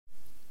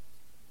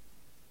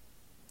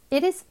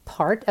It is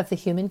part of the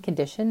human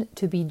condition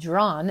to be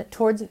drawn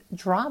towards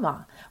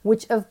drama,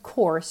 which of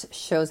course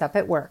shows up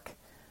at work.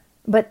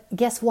 But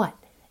guess what?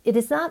 It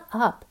is not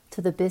up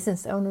to the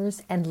business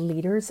owners and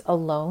leaders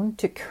alone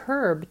to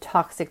curb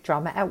toxic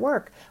drama at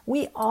work.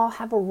 We all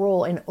have a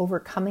role in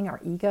overcoming our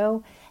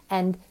ego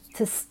and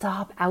to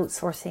stop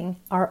outsourcing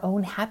our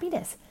own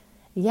happiness.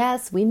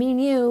 Yes, we mean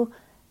you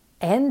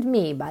and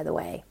me, by the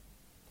way.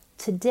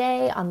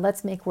 Today on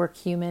Let's Make Work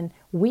Human,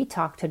 we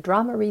talk to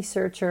drama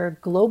researcher,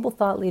 global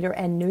thought leader,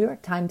 and New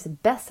York Times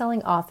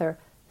bestselling author,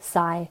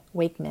 Cy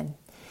Wakeman.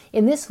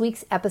 In this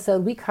week's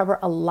episode, we cover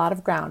a lot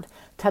of ground,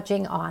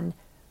 touching on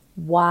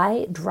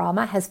why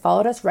drama has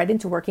followed us right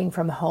into working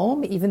from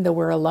home, even though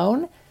we're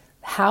alone,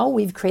 how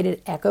we've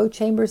created echo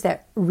chambers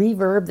that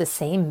reverb the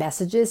same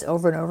messages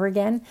over and over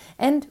again,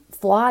 and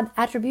flawed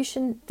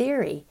attribution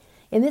theory.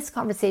 In this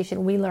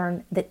conversation, we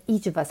learn that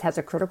each of us has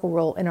a critical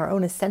role in our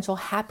own essential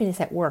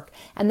happiness at work,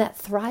 and that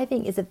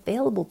thriving is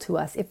available to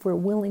us if we're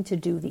willing to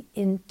do the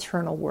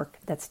internal work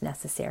that's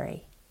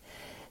necessary.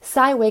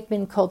 Cy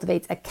Wakeman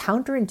cultivates a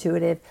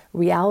counterintuitive,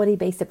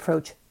 reality-based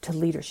approach to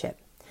leadership.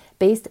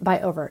 Based by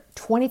over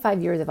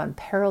 25 years of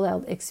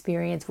unparalleled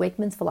experience,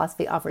 Wakeman's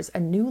philosophy offers a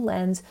new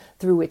lens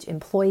through which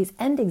employees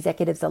and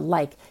executives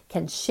alike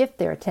can shift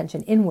their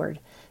attention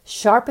inward,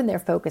 sharpen their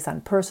focus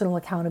on personal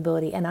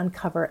accountability, and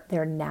uncover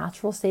their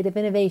natural state of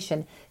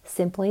innovation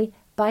simply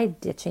by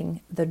ditching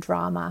the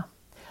drama.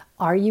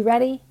 Are you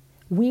ready?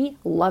 We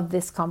love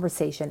this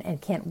conversation and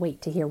can't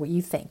wait to hear what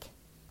you think.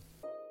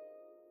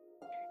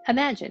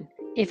 Imagine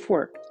if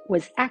work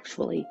was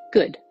actually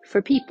good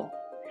for people.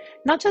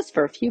 Not just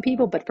for a few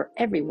people, but for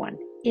everyone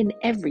in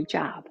every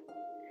job.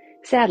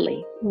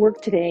 Sadly,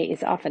 work today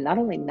is often not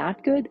only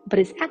not good, but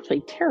is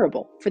actually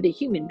terrible for the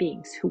human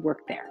beings who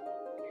work there.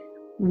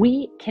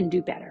 We can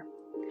do better.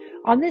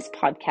 On this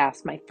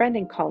podcast, my friend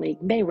and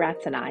colleague May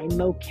Ratz and I,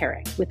 Mo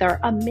Carrick, with our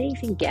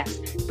amazing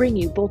guests, bring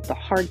you both the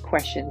hard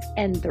questions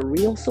and the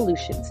real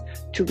solutions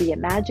to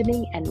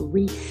reimagining and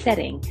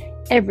resetting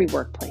every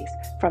workplace,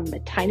 from the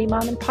tiny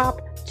mom and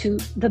pop to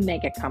the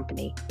mega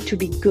company, to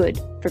be good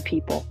for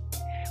people.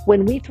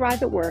 When we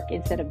thrive at work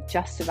instead of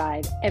just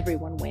survive,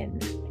 everyone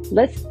wins.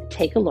 Let's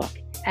take a look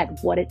at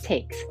what it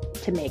takes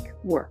to make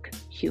work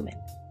human.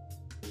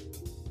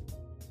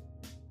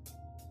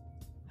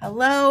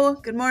 Hello,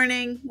 good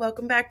morning.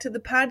 Welcome back to the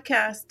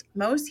podcast.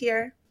 Mo's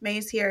here,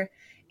 May's here,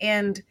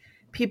 and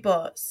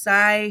people,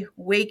 Cy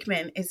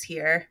Wakeman is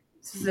here.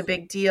 This is a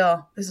big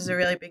deal. This is a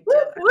really big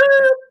deal.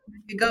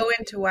 To go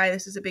into why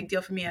this is a big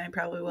deal for me, I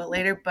probably will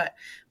later, but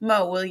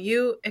Mo, will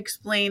you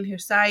explain who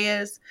Cy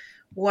is?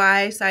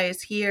 Why Cy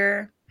is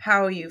here,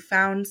 how you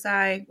found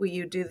Cy, will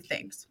you do the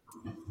things?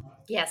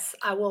 Yes,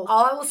 I will.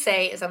 All I will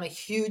say is I'm a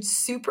huge,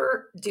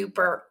 super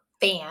duper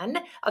fan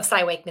of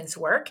Cy Wakeman's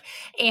work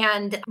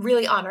and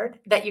really honored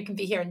that you can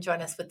be here and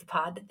join us with the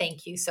pod.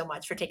 Thank you so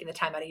much for taking the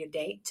time out of your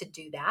day to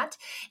do that.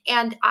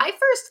 And I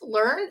first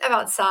learned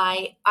about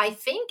Cy, I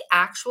think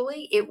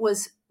actually it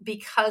was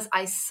because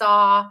I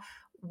saw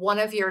one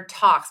of your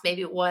talks.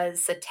 Maybe it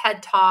was a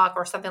TED talk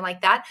or something like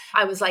that.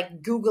 I was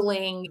like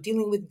Googling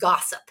dealing with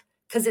gossip,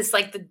 because it's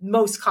like the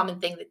most common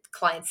thing that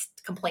clients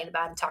complain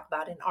about and talk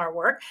about in our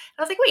work. And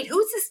I was like, wait,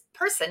 who's this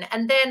person?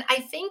 And then I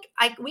think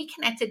we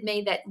connected,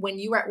 May, that when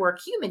you were at Work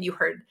Human, you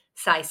heard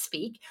Cy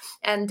speak.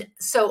 And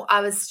so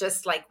I was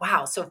just like,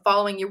 wow. So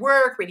following your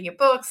work, reading your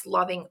books,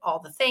 loving all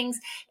the things.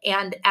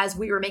 And as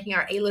we were making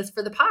our A-list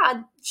for the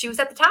pod, she was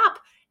at the top.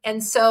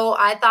 And so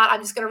I thought, I'm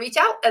just going to reach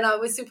out. And I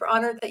was super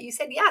honored that you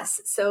said yes.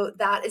 So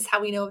that is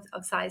how we know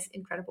of Cy's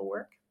incredible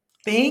work.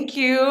 Thank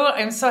you.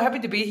 I'm so happy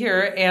to be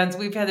here. And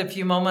we've had a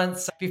few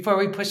moments before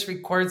we push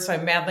record. So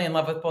I'm madly in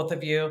love with both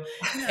of you.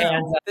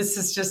 And this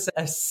is just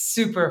a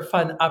super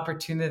fun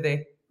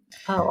opportunity.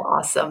 Oh,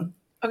 awesome.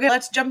 Okay,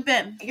 let's jump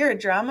in. You're a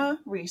drama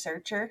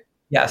researcher.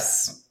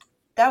 Yes.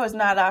 That was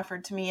not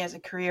offered to me as a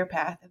career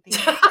path at the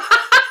end.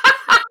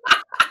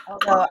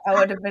 Although I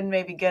would have been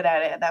maybe good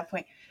at it at that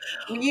point.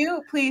 Will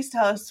you please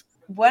tell us,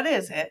 what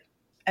is it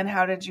and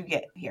how did you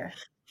get here?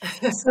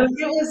 So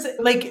it was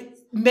like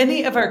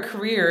many of our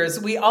careers,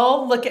 we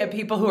all look at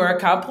people who are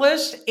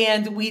accomplished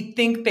and we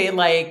think they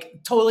like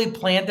totally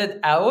planned it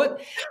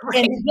out.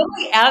 Right. And when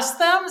we ask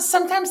them,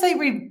 sometimes they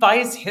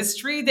revise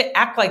history to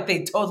act like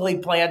they totally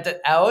planned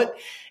it out.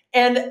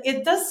 And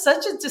it does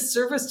such a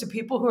disservice to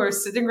people who are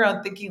sitting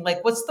around thinking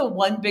like, what's the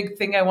one big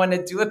thing I want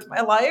to do with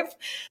my life?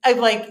 I'm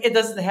like, it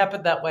doesn't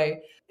happen that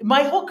way.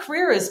 My whole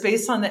career is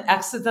based on the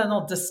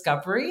accidental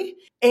discovery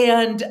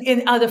and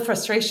out of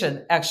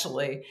frustration,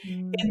 actually.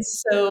 And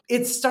so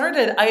it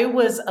started, I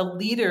was a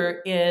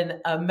leader in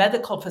a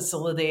medical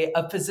facility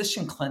of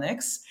physician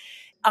clinics.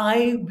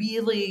 I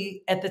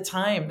really, at the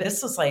time,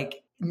 this was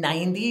like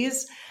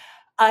 90s,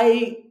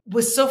 I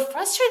was so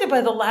frustrated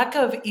by the lack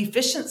of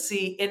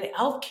efficiency in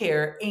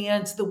healthcare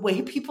and the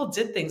way people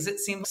did things. It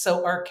seemed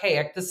so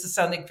archaic. This is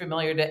sounding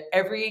familiar to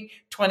every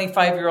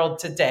 25-year-old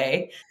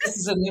today. This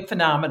is a new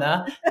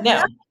phenomena.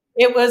 No,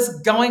 it was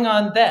going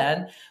on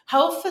then.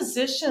 How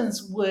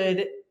physicians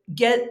would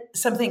get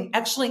something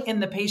actually in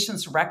the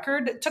patient's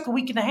record took a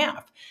week and a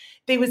half.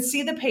 They would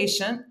see the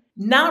patient,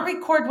 not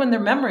record when their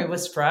memory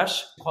was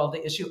fresh,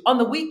 quality issue. On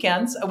the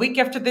weekends, a week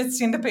after they'd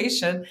seen the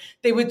patient,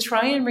 they would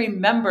try and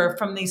remember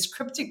from these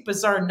cryptic,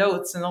 bizarre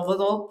notes in a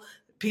little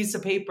piece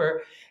of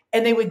paper.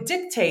 And they would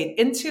dictate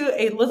into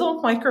a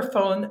little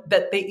microphone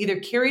that they either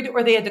carried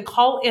or they had to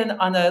call in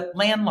on a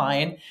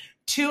landline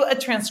to a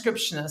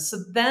transcriptionist. So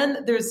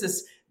then there's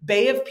this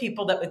bay of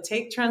people that would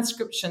take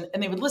transcription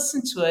and they would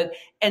listen to it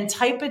and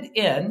type it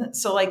in.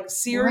 So like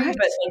Siri, What?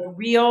 but like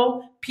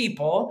real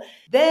people.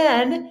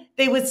 Then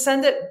they would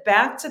send it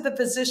back to the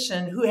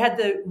physician who had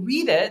to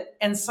read it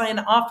and sign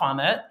off on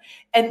it.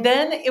 And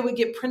then it would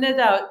get printed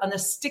out on a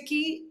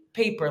sticky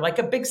paper, like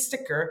a big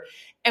sticker.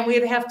 And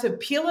we'd have to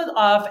peel it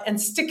off and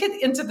stick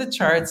it into the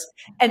charts.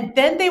 And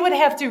then they would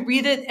have to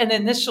read it and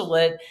initial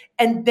it.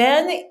 And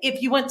then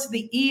if you went to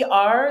the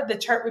ER, the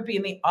chart would be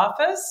in the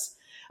office.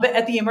 But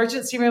at the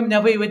emergency room,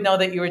 nobody would know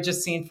that you were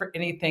just seen for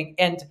anything.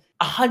 And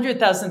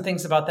 100,000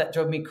 things about that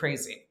drove me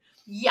crazy.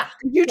 Yeah.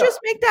 Did you just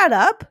make that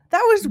up?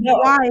 That was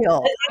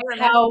wild.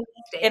 That's how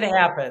it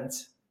happened.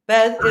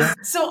 That is,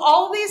 so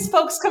all these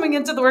folks coming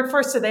into the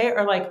workforce today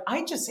are like,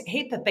 I just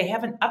hate that they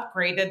haven't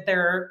upgraded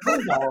their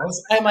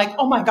windows. I'm like,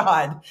 oh my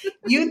God,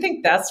 you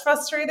think that's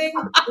frustrating?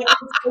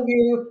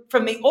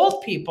 From the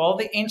old people,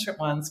 the ancient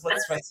ones,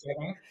 what's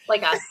frustrating?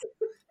 Like us.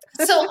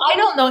 So I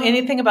don't know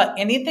anything about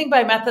anything, but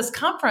I'm at this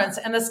conference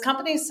and this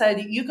company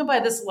said, you can buy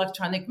this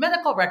electronic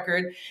medical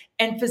record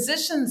and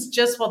physicians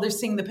just while they're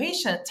seeing the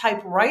patient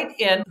type right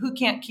in, who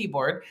can't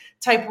keyboard,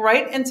 type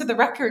right into the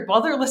record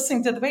while they're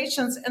listening to the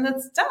patients and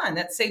it's done.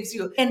 It saves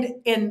you. And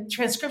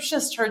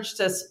transcriptionists charged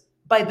us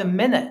by the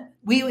minute.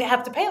 We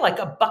have to pay like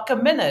 $1 a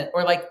minute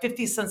or like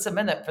 50 cents a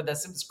minute for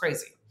this. It was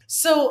crazy.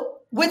 So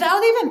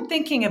without even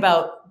thinking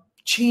about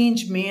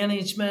change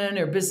management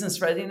or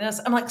business readiness,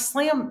 I'm like,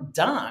 slam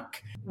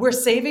dunk. We're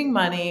saving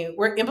money.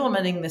 We're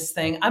implementing this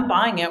thing. I'm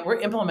buying it. We're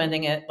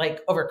implementing it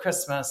like over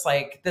Christmas.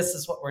 Like, this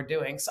is what we're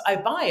doing. So I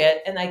buy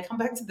it and I come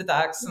back to the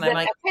docs and I'm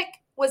like, Epic?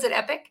 Was it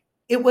Epic?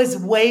 It was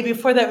way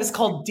before that. It was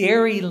called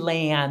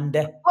Dairyland.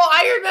 Oh,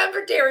 I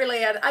remember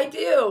Dairyland. I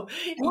do.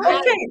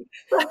 Okay.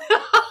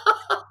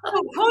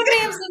 Who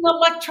names an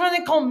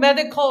electronic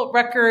medical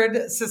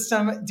record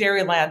system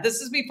Dairyland?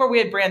 This is before we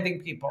had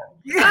branding people.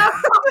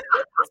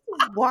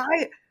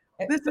 Why?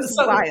 This is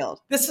wild.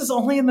 This is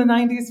only in the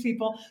 90s,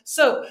 people.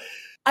 So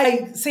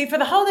I say for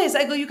the holidays,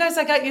 I go, you guys,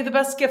 I got you the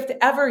best gift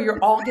ever. You're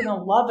all going to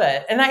love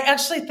it. And I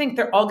actually think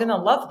they're all going to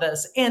love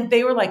this. And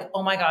they were like,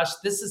 oh my gosh,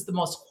 this is the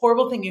most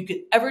horrible thing you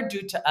could ever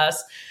do to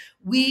us.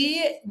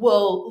 We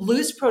will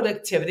lose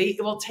productivity.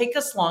 It will take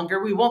us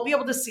longer. We won't be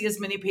able to see as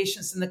many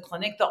patients in the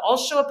clinic. They'll all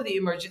show up at the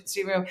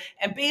emergency room.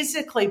 And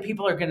basically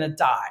people are going to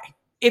die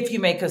if you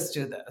make us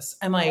do this.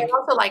 I'm like, and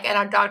also and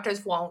our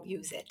doctors won't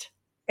use it.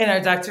 And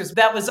our doctors,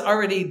 that was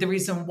already the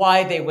reason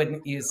why they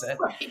wouldn't use it.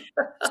 Right.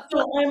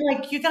 So I'm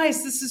like, you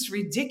guys, this is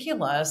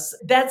ridiculous.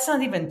 That's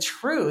not even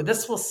true.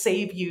 This will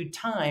save you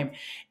time.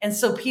 And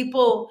so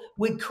people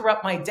would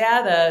corrupt my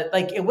data.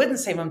 Like it wouldn't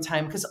save them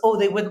time because,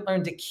 they wouldn't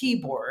learn to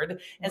keyboard.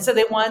 And so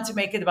they wanted to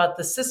make it about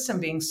the system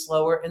being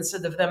slower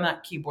instead of them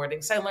not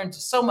keyboarding. So I learned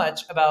so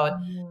much about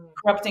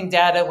corrupting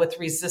data with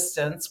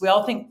resistance. We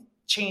all think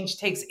change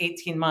takes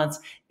 18 months.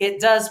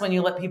 It does when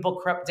you let people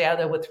corrupt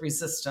data with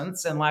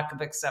resistance and lack of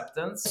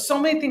acceptance. So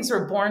many things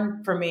were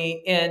born for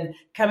me in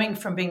coming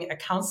from being a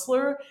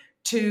counselor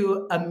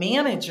to a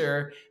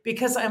manager,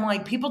 because I'm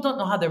like, people don't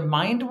know how their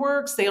mind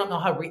works. They don't know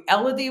how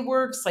reality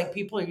works. Like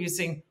people are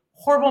using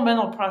horrible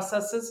mental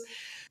processes.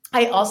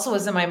 I also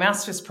was in my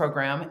master's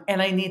program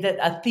and I needed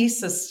a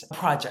thesis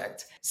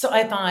project. So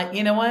I thought,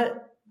 you know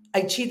what?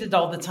 I cheated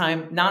all the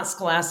time, not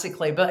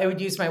scholastically, but I would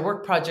use my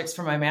work projects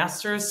for my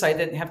master's so I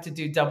didn't have to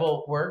do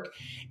double work.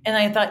 And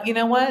I thought, you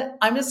know what?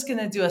 I'm just going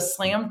to do a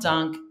slam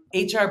dunk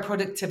HR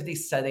productivity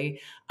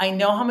study. I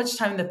know how much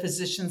time the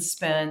physicians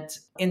spent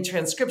in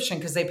transcription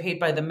because they paid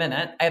by the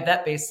minute. I have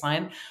that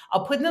baseline.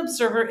 I'll put an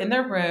observer in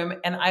their room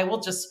and I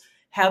will just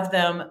have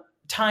them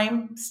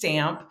time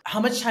stamp how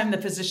much time the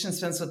physician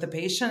spends with the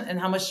patient and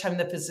how much time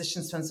the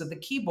physician spends with the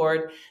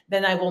keyboard.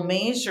 Then I will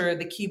measure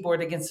the keyboard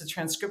against the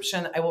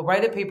transcription. I will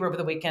write a paper over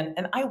the weekend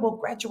and I will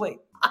graduate.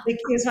 It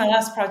was my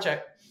last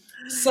project.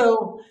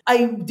 So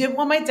I didn't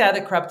want my data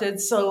corrupted.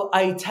 So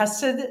I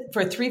tested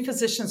for 3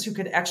 physicians who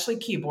could actually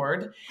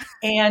keyboard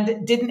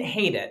and didn't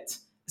hate it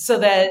so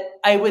that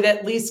I would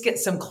at least get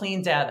some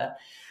clean data.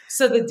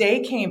 So the day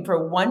came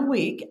for 1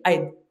 week.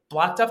 I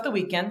blocked off the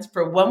weekend.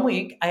 For 1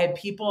 week, I had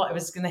people I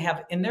was going to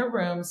have in their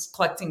rooms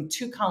collecting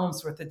 2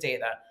 columns worth of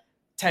data.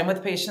 Time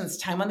with patients,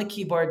 time on the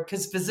keyboard,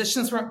 because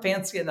physicians weren't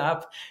fancy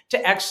enough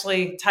to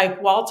actually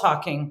type while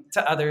talking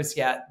to others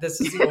yet.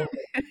 This is the old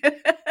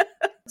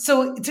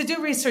So to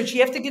do research,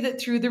 you have to get it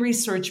through the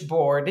research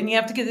board and you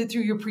have to get it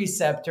through your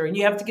preceptor and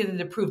you have to get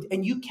it approved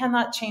and you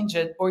cannot change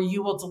it or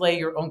you will delay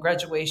your own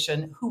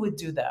graduation. Who would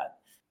do that?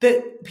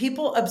 The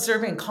people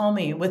observing call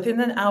me within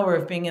an hour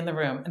of being in the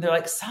room and they're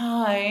like,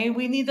 Cy,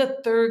 we need a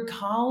 3rd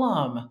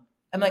column.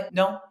 I'm like,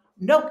 no,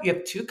 nope, you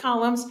have 2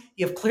 columns,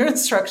 you have clear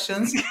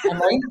instructions, I'm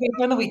writing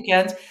paper on the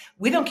weekend.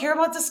 We don't care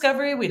about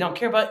discovery. We don't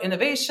care about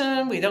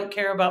innovation. We don't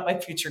care about my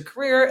future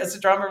career as a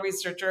drama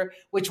researcher,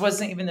 which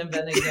wasn't even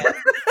invented yet.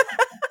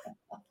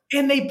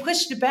 And they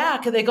pushed it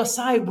back and they go,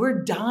 Cy,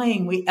 we're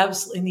dying. We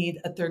absolutely need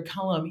a third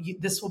column.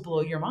 This will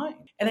blow your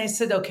mind. And I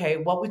said, okay,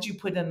 what would you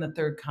put in the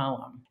third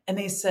column? And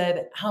they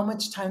said, how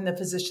much time the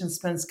physician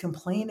spends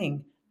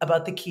complaining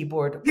about the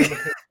keyboard or the patient.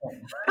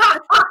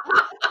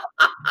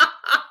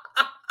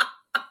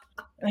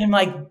 And I'm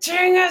like,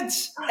 dang it.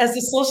 As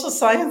a social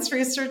science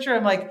researcher,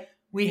 I'm like,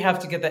 we have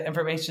to get that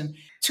information.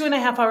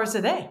 2.5 hours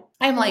a day.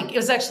 I'm like, it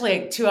was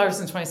actually like 2 hours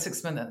and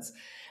 26 minutes.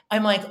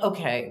 I'm like,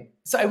 okay.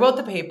 So I wrote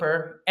the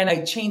paper and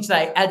I changed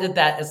that. I added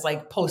that as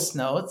like post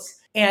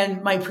notes.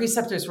 And my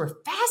preceptors were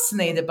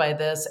fascinated by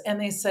this. And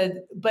they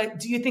said, but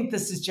do you think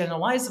this is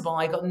generalizable?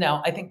 I go,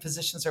 no, I think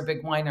physicians are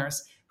big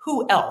whiners.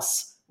 Who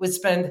else would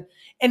spend,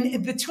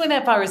 and the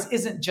 2.5 hours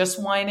isn't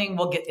just whining.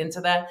 We'll get into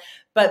that.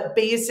 But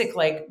basic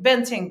like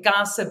venting,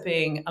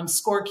 gossiping,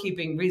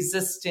 scorekeeping,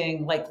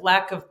 resisting, like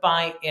lack of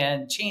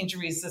buy-in, change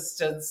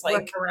resistance,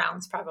 like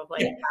workarounds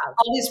probably. Yeah,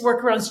 all these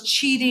workarounds,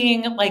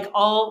 cheating, like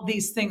all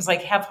these things,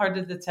 like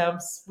half-hearted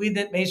attempts. We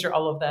didn't measure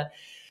all of that.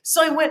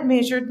 So I went and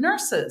measured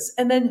nurses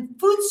and then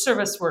food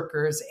service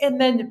workers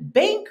and then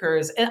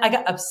bankers. And I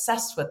got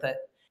obsessed with it.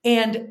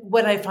 And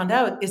what I found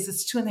out is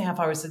it's 2.5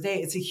 hours a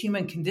day. It's a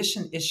human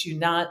condition issue,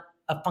 not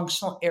a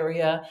functional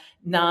area,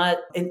 not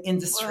an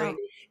industry. Wow.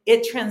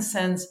 It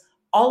transcends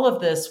all of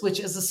this, which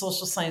as a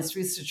social science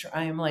researcher,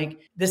 I am like,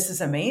 this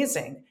is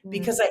amazing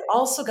because I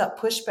also got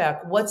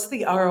pushback. What's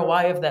the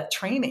ROI of that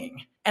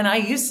training? And I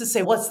used to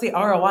say, what's the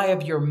ROI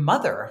of your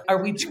mother?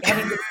 Are we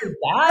having to do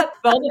that?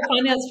 But all the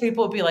finance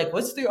people would be like,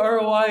 what's the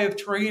ROI of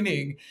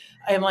training?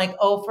 I'm like,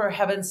 oh, for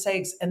heaven's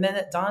sakes. And then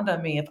it dawned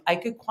on me, if I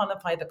could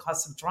quantify the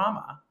cost of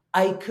drama,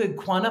 I could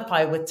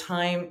quantify with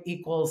time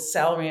equals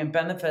salary and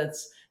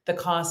benefits, the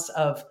cost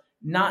of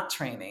not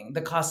training,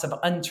 the cost of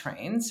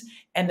untrained,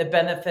 and the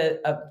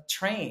benefit of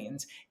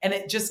trained. And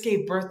it just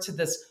gave birth to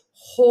this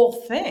whole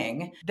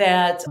thing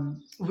that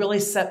really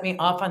set me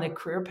off on a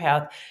career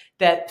path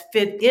that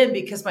fit in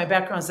because my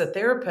background as a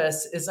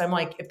therapist is I'm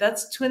like, if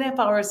that's 2.5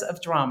 hours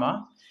of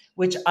drama,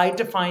 which I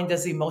defined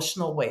as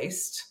emotional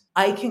waste,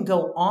 I can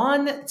go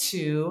on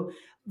to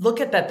look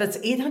at that. That's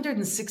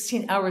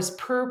 816 hours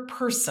per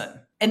person.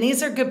 And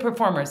these are good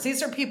performers.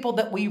 These are people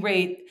that we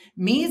rate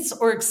meets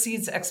or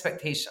exceeds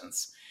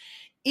expectations.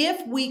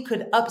 If we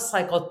could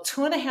upcycle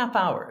 2.5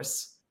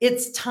 hours,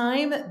 it's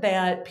time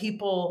that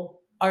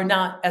people are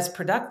not as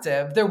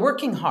productive. They're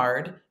working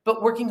hard,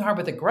 but working hard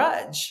with a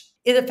grudge.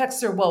 It affects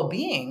their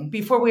well-being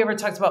before we ever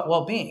talked about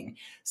well-being.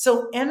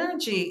 So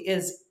energy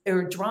is,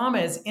 or drama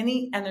is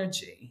any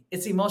energy.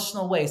 It's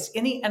emotional waste,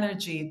 any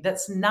energy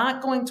that's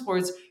not going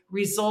towards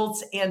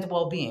results and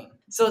well-being.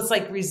 So it's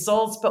like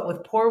results, but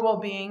with poor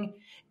well-being.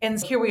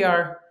 And here we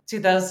are,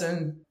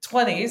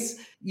 2020s,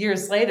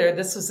 years later,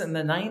 this was in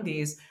the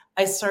 90s.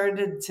 I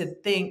started to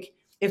think,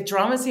 if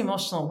drama is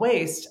emotional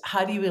waste,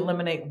 how do you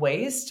eliminate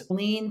waste?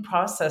 Lean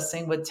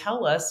processing would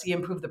tell us you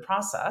improve the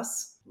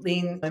process,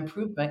 lean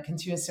improvement,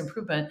 continuous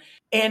improvement.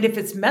 And if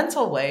it's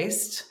mental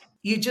waste,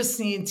 you just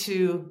need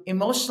to,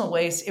 emotional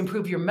waste,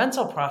 improve your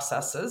mental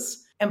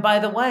processes. And by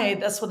the way,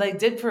 that's what I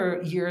did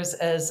for years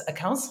as a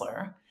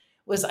counselor,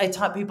 was I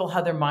taught people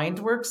how their mind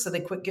works so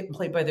they quit getting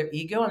played by their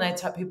ego. And I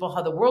taught people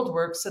how the world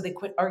works so they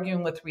quit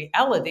arguing with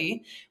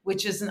reality,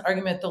 which is an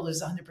argument they'll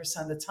lose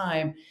 100% of the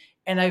time.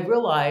 And I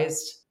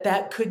realized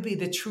that could be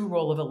the true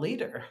role of a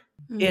leader,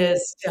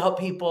 is to help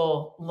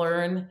people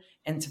learn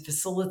and to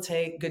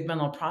facilitate good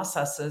mental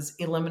processes,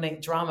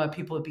 eliminate drama.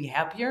 People would be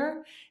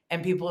happier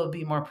and people would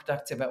be more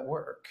productive at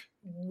work.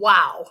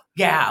 Wow.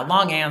 Yeah,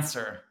 long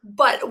answer.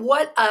 But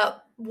what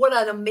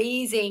an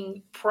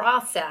amazing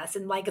process.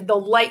 And like the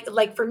light,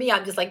 like for me,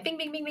 I'm just like, bing,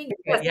 bing, bing, bing.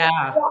 Yeah.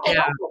 And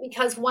also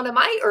because one of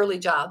my early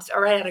jobs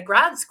right out of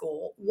grad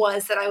school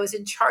was that I was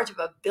in charge of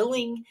a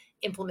billing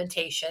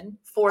implementation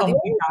for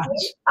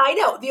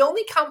the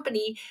only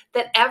company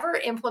that ever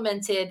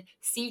implemented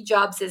Steve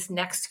Jobs'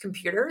 Next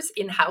computers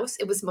in-house.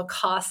 It was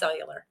Macaw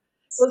Cellular.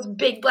 Those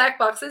big black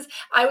boxes.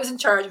 I was in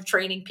charge of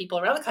training people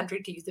around the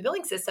country to use the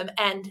billing system.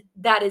 And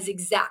that is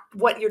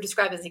what you're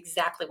describing is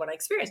exactly what I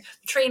experienced.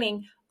 The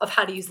training of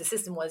how to use the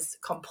system was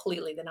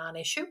completely the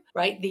non-issue,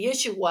 right? The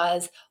issue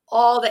was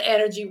all the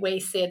energy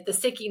wasted, the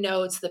sticky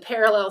notes, the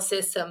parallel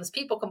systems,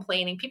 people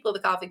complaining, people at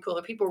the coffee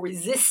cooler, people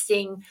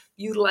resisting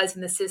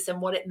utilizing the system,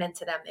 what it meant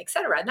to them, et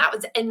cetera. And that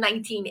was in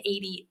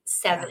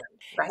 1987.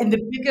 Right? And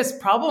the biggest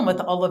problem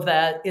with all of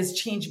that is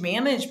change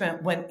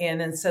management went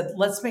in and said,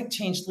 let's make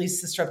change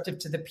least disruptive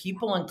to the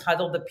people and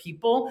cuddle the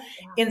people.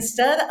 Yeah.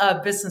 Instead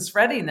of business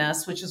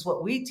readiness, which is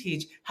what we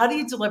teach, how do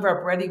you deliver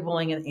up ready,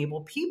 willing, and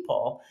able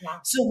people? Yeah.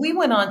 So we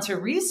went on on to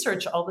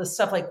research all this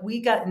stuff, like we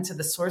got into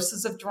the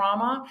sources of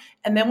drama,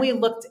 and then we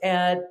looked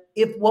at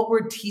if what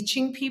we're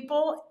teaching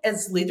people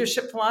as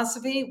leadership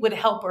philosophy would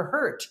help or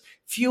hurt,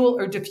 fuel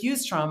or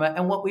diffuse trauma.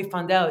 And what we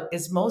found out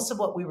is most of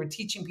what we were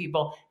teaching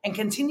people and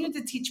continue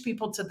to teach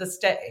people to this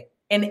day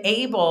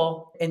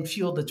enable and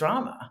fuel the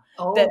drama.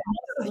 That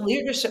most of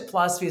leadership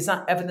philosophy is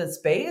not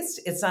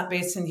evidence-based. It's not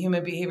based in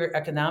human behavior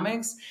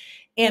economics.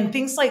 And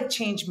things like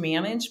change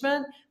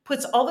management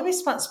puts all the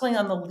responsibility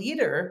on the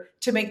leader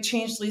to make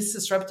change least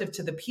disruptive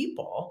to the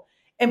people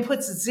and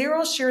puts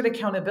zero shared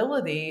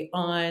accountability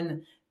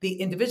on the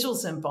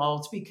individuals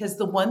involved, because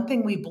the one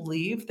thing we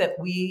believe that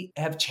we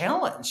have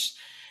challenged,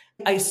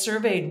 I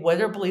surveyed what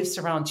are beliefs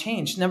around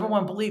change. Number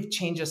one belief,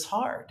 change is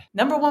hard.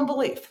 Number one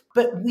belief.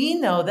 But we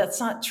know that's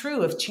not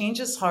true. If change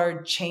is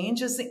hard,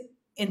 change is the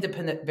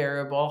independent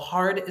variable.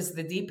 Hard is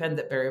the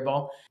dependent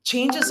variable.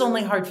 Change is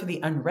only hard for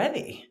the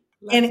unready.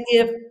 And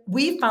if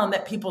we found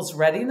that people's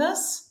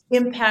readiness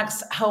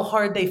impacts how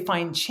hard they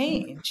find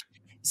change.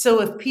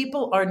 So if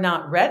people are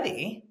not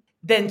ready,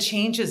 then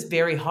change is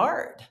very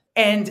hard.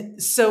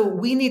 And so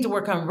we need to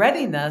work on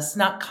readiness,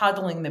 not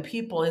coddling the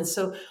people. And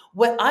so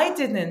what I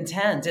didn't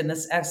intend in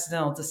this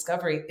accidental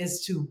discovery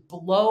is to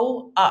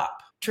blow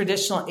up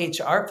traditional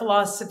HR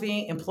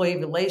philosophy, employee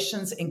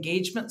relations,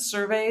 engagement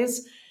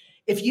surveys.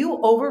 If you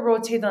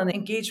over-rotate on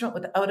engagement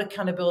without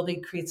accountability,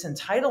 it creates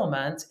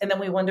entitlement. And then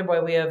we wonder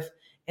why we have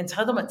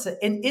entitlement.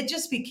 And it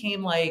just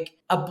became like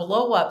a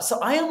blow up. So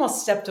I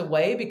almost stepped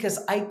away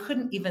because I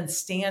couldn't even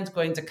stand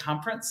going to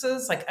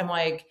conferences.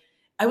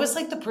 I was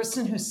like the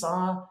person who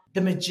saw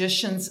The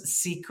Magician's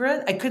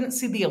Secret. I couldn't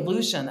see the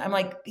illusion. I'm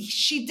like,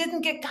 she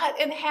didn't get cut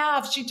in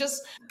half. She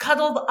just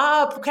cuddled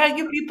up. Can't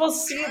you people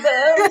see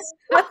this?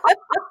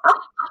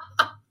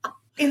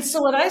 And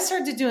so what I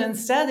started to do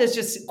instead is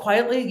just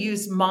quietly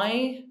use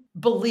my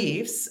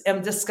beliefs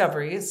and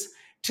discoveries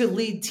to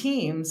lead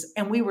teams.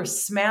 And we were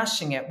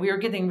smashing it. We were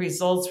getting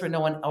results where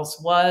no one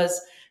else was.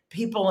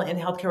 People in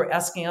healthcare were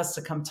asking us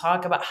to come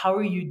talk about how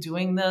are you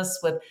doing this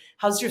with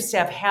how's your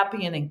staff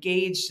happy and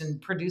engaged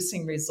and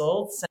producing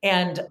results.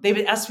 And they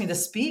would ask me to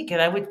speak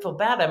and I would feel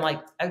bad.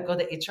 I'd go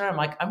to HR. I'm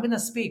like, I'm going to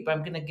speak, but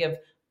I'm going to give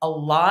a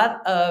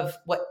lot of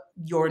what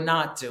you're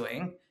not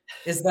doing.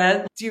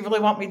 Do you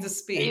really want me to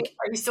speak?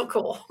 Are you still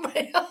cool?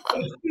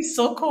 He's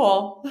so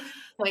cool. Oh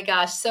my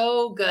gosh,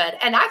 so good.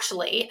 And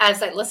actually,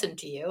 as I listen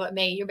to you,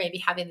 you're maybe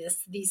having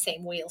these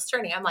same wheels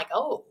turning. I'm like,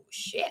 oh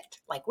shit,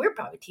 like we're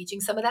probably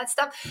teaching some of that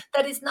stuff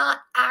that is not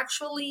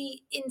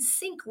actually in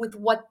sync with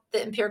what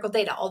the empirical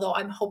data, although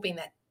I'm hoping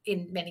that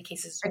in many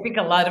cases. I think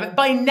a lot of it.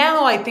 By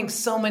now, I think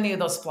so many of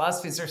those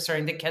philosophies are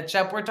starting to catch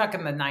up. We're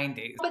talking the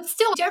 90s. But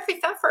still,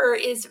 Jeffrey Pfeffer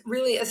is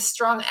really a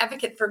strong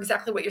advocate for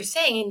exactly what you're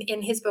saying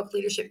in his book,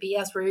 Leadership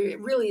BS, where he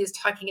really is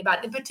talking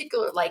about, in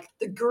particular, like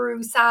the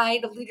guru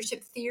side of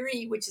leadership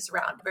theory, which is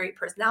around very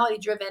personality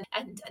driven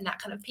and that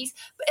kind of piece.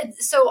 And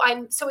so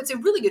it's a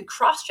really good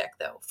cross check,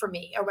 though, for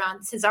me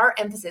around, since our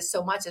emphasis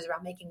so much is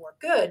around making work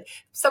good,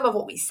 some of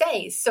what we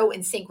say is so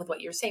in sync with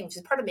what you're saying, which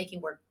is part of making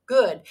work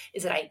good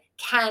is that I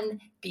can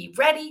be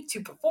ready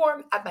to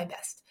perform at my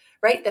best,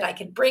 right? That I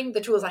can bring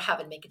the tools I have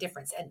and make a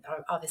difference and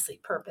obviously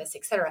purpose,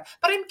 et cetera.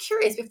 But I'm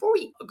curious, before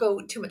we go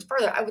too much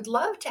further, I would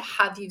love to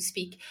have you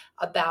speak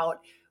about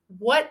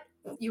what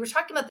you were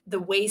talking about, the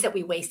ways that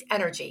we waste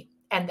energy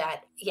and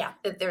that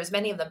there's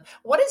many of them.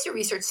 What is your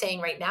research saying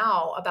right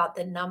now about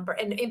the number?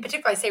 And in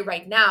particular, I say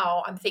right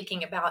now, I'm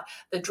thinking about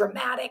the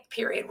dramatic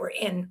period we're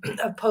in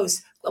of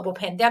post-global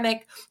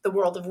pandemic, the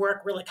world of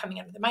work really coming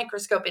under the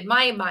microscope. In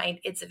my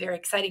mind, it's a very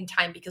exciting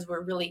time because we're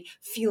really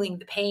feeling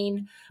the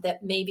pain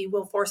that maybe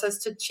will force us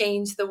to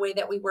change the way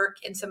that we work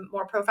in some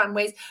more profound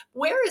ways.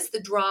 Where is the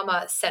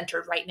drama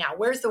centered right now?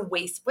 Where's the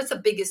waste? What's the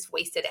biggest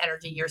wasted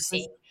energy you're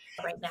seeing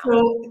right now?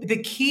 So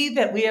the key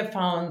that we have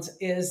found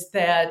is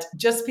that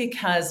just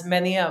because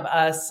many of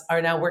us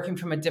are now working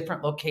from a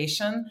different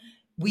location,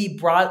 we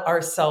brought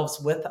ourselves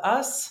with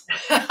us.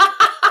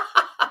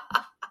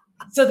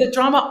 So the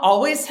drama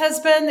always has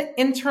been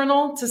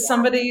internal to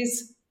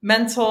somebody's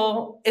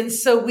mental. And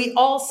so we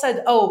all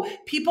said, oh,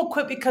 people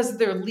quit because of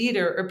their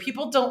leader, or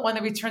people don't want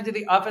to return to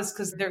the office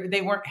because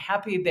they weren't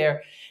happy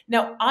there.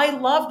 Now, I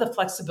love the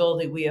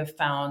flexibility we have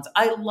found.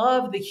 I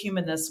love the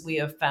humanness we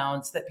have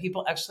found, that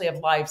people actually have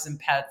lives and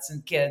pets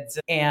and kids.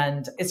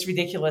 And it's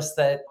ridiculous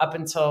that up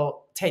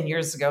until 10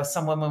 years ago,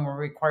 some women were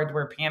required to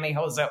wear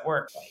pantyhose at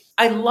work.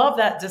 I love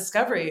that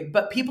discovery,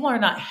 but people are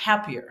not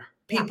happier.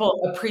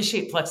 People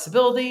appreciate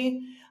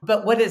flexibility.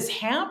 But what is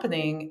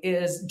happening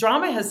is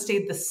drama has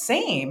stayed the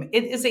same.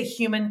 It is a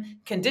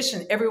human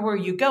condition. Everywhere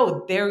you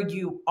go, there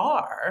you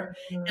are,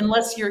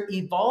 unless you're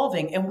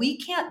evolving. And we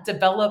can't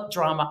develop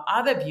drama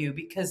out of you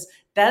because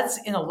that's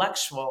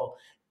intellectual.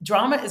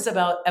 Drama is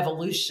about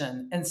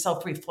evolution and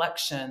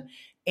self-reflection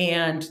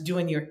and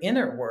doing your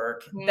inner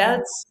work.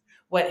 That's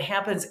what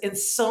happens. And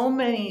so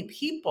many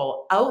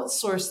people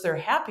outsource their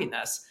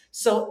happiness.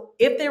 So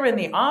if they're in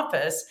the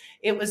office,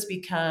 it was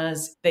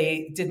because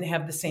they didn't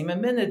have the same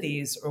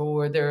amenities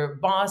or their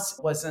boss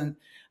wasn't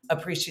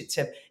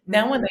appreciative.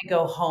 Now, when they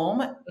go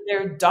home,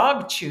 their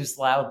dog chews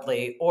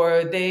loudly,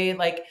 or they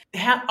like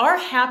our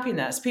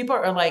happiness. People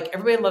are like,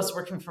 everybody loves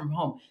working from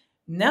home.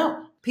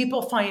 No,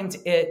 people find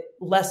it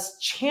less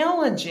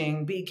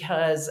challenging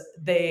because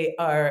they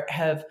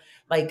have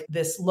like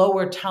this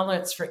lower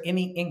tolerance for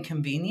any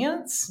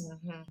inconvenience.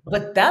 Mm-hmm.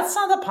 But that's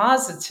not a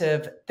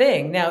positive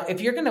thing. Now,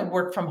 if you're going to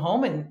work from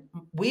home, and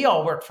we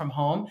all work from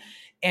home,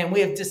 and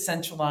we have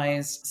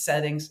decentralized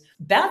settings,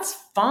 that's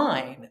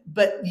fine.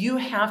 But you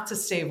have to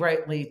stay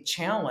rightly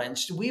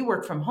challenged. We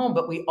work from home,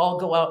 but we all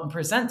go out and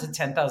present to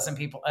 10,000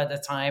 people at a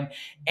time.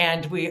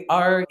 And we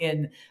are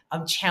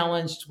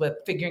challenged with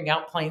figuring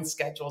out plane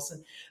schedules.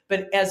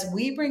 But as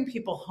we bring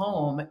people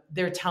home,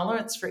 their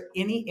tolerance for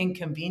any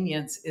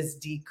inconvenience is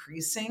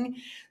decreasing.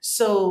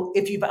 So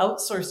if you've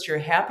outsourced your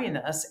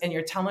happiness and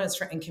your tolerance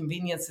for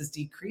inconvenience is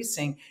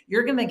decreasing,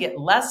 you're going to get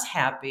less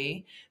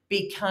happy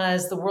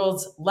because the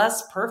world's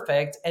less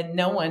perfect and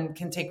no one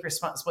can take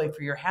responsibility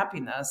for your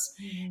happiness.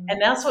 Mm-hmm.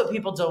 And that's what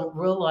people don't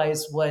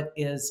realize what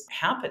is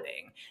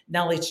happening.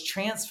 Knowledge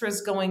transfer is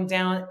going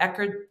down.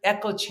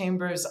 Echo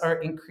chambers are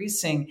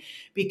increasing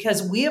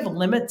because we have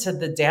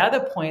limited the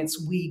data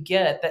points we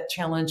get that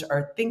challenge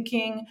our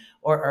thinking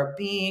or our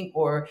being.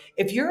 Or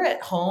if you're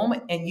at home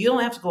and you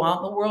don't have to go out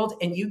in the world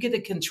and you get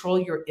to control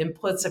your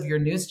inputs of your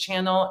news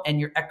channel and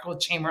your echo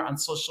chamber on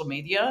social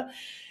media,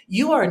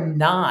 you are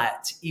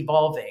not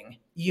evolving.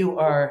 You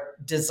are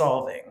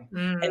dissolving.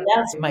 And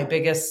that's my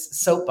biggest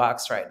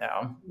soapbox right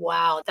now.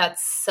 Wow,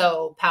 that's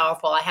so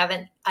powerful.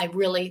 I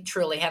really,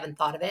 truly haven't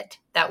thought of it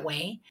that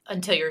way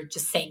until you're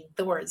just saying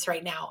the words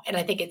right now. And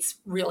I think it's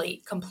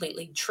really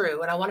completely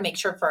true. And I want to make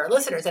sure for our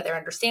listeners that they're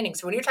understanding.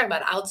 So when you're talking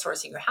about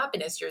outsourcing your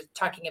happiness, you're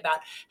talking about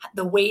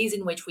the ways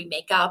in which we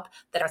make up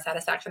that our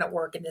satisfaction at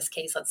work, in this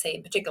case, let's say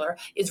in particular,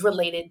 is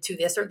related to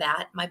this or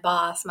that, my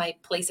boss, my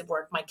place of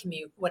work, my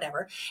commute,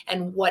 whatever.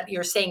 And what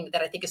you're saying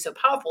that I think is so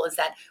powerful is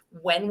that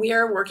when we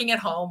are working at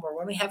home or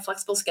when we have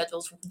flexible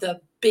schedules,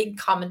 the big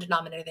common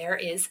denominator there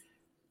is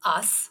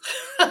us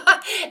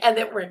and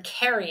that we're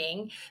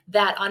carrying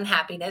that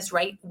unhappiness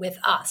right with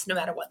us, no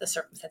matter what the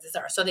circumstances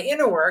are. So the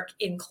inner work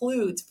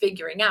includes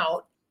figuring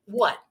out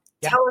what.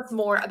 Yeah. Tell us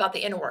more about the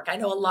inner work. I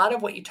know a lot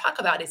of what you talk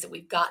about is that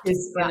we've got to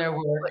inner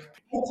work.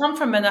 I come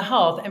from mental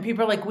health and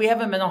people are like, we have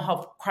a mental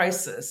health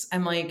crisis.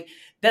 I'm like,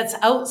 that's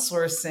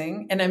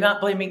outsourcing. And I'm not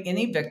blaming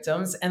any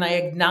victims. And I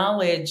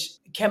acknowledge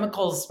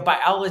chemicals,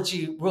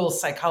 biology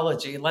rules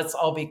psychology. Let's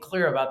all be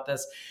clear about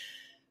this.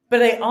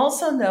 But I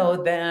also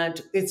know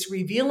that it's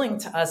revealing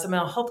to us a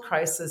mental health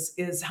crisis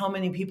is how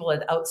many people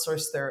had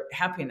outsourced their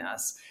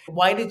happiness.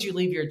 Why did you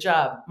leave your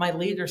job? My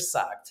leader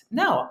sucked.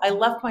 No, I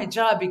left my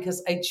job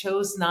because I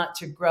chose not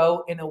to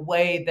grow in a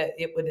way that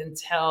it would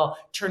entail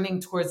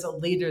turning towards a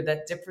leader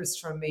that differs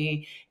from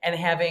me and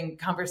having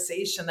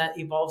conversation that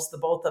evolves the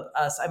both of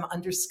us. I'm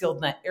underskilled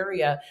in that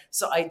area.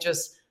 So I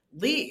just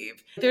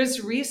leave.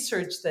 There's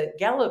research that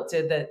Gallup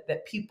did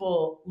that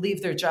people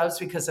leave their jobs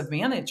because of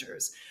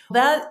managers.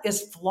 That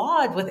is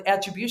flawed with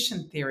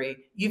attribution theory.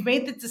 You've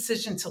made the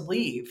decision to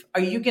leave.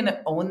 Are you going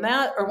to own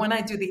that? Or when I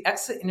do the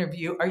exit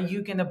interview, are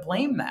you going to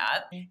blame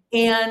that?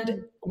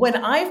 And when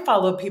I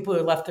followed people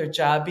who left their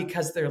job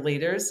because they're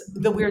leaders,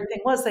 the weird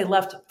thing was they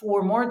left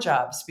 4 more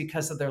jobs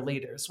because of their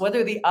leaders. What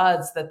are the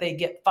odds that they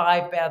get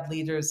 5 bad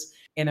leaders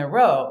in a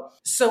row?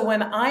 So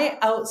when I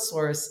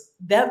outsource,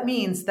 that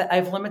means that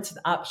I've limited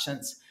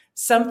options.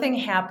 Something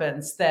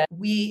happens that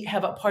we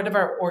have a part of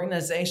our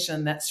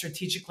organization that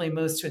strategically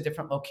moves to a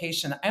different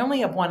location. I only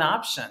have one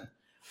option.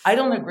 I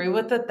don't agree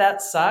with it.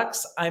 That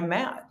sucks. I'm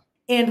mad.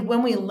 And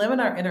when we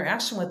limit our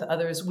interaction with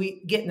others,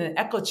 we get in an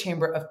echo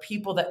chamber of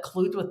people that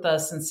collude with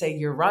us and say,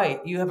 you're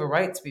right. You have a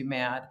right to be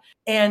mad.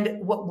 And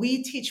what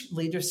we teach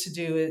leaders to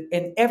do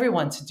and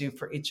everyone to do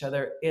for each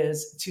other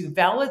is to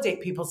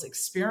validate people's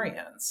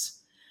experience.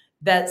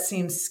 That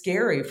seems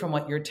scary from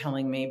what you're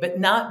telling me, but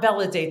not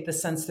validate the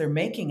sense they're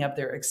making of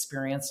their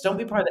experience. Don't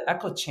be part of the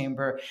echo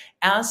chamber.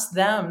 Ask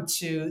them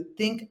to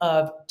think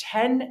of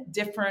 10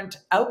 different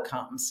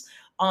outcomes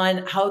on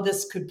how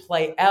this could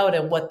play out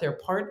and what their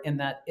part in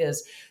that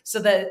is. So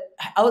that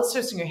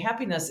outsourcing your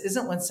happiness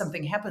isn't when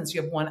something happens,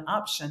 you have one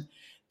option.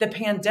 The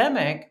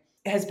pandemic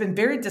has been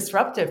very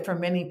disruptive for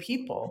many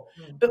people,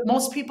 but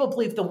most people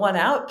believe the one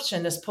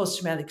option is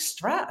post-traumatic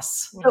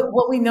stress. But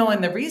what we know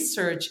in the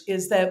research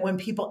is that when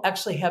people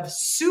actually have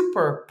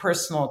super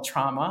personal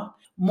trauma,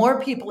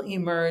 more people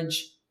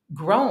emerge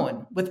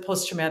grown with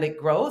post-traumatic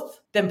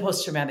growth than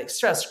post-traumatic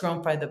stress,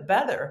 grown by the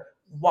better.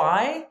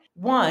 Why?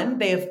 One,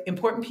 they have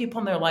important people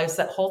in their lives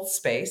that hold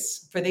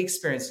space for the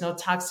experience, no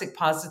toxic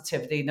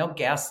positivity, no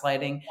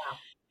gaslighting. Yeah.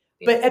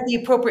 But at the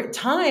appropriate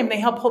time,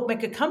 they help hope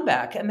make a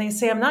comeback. And they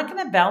say, I'm not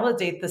going to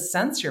validate the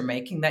sense you're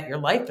making that your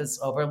life is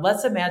over.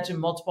 Let's imagine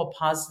multiple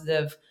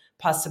positive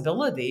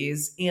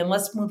possibilities and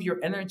let's move your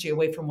energy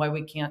away from why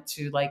we can't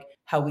to like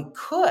how we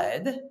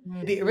could.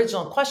 The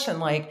original question,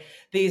 like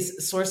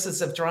these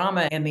sources of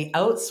drama and the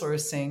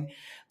outsourcing,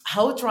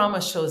 How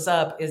drama shows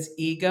up is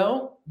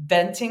ego,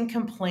 venting,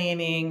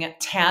 complaining,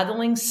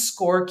 tattling,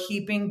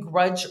 scorekeeping,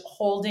 grudge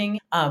holding,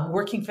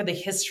 working for the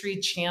History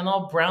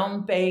Channel,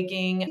 brown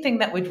bagging, anything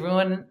that would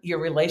ruin your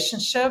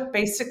relationship,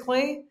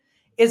 basically,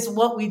 is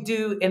what we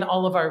do in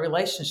all of our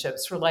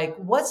relationships. We're like,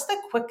 what's the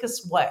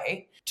quickest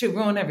way to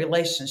ruin a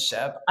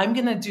relationship? I'm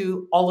going to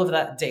do all of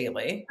that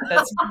daily.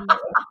 That's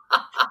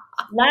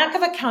lack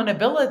of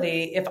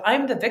accountability. If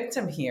I'm the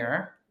victim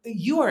here,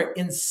 you are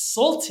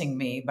insulting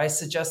me by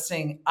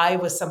suggesting I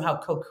was somehow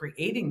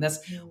co-creating this,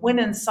 when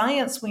in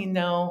science we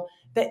know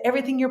that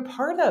everything you're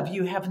part of,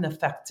 you have an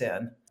effect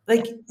in.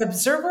 Like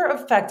observer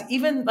effect,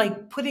 even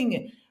like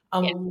putting a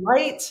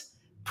light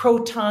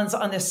protons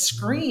on a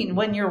screen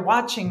when you're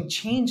watching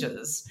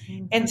changes.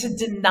 And to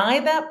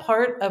deny that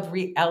part of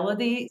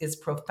reality is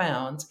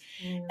profound.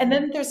 And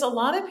then there's a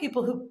lot of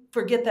people who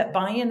forget that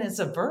buy-in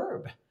is a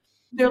verb.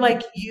 They're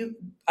like, you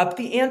up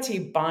the ante,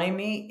 buy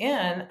me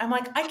in. I'm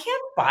like, I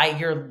can't buy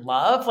your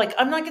love. Like,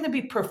 I'm not going to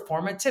be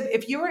performative.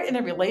 If you were in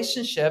a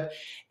relationship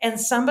and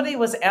somebody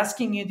was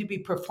asking you to be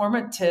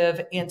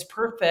performative and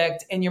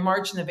perfect, and your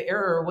margin of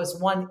error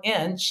was 1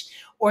 inch,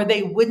 or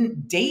they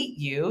wouldn't date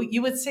you,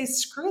 you would say,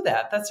 screw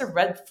that. That's a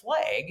red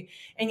flag.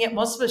 And yet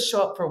most of us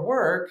show up for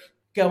work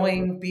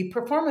going, be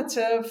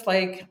performative.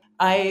 Like,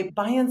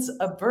 buy-in's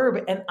a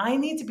verb, and I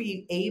need to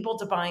be able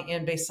to buy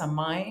in based on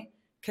my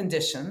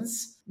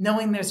conditions,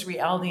 knowing there's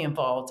reality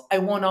involved. I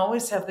won't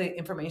always have the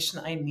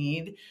information I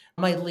need.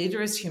 My leader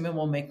is human,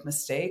 will make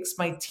mistakes.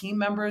 My team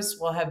members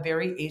will have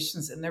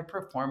variations in their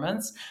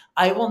performance.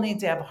 I will need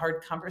to have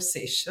hard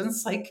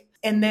conversations,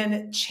 and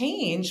then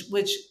change,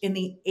 which in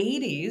the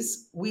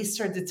 80s, we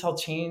started to tell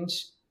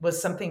change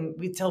was something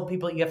we tell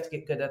people, you have to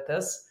get good at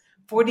this.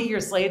 40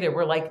 years later,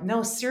 we're like,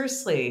 no,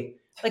 seriously.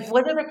 Like,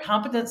 what other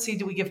competency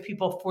do we give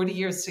people 40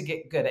 years to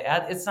get good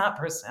at? It's not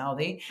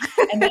personality.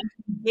 And then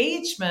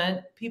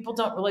engagement, people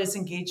don't realize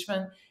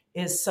engagement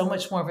is so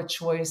much more of a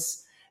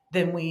choice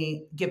than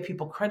we give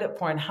people credit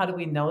for. And how do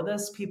we know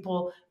this?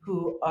 People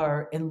who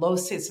are in low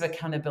states of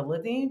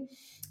accountability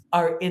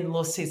are in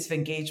low states of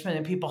engagement,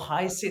 and people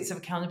high states of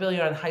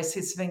accountability are in high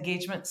states of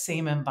engagement,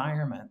 same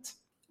environment.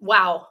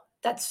 Wow.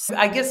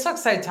 I get so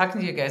excited talking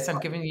to you guys. I'm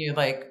giving you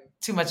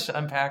too much to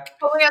unpack.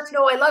 Oh my gosh,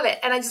 no, I love it.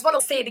 And I just want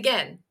to say it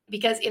again,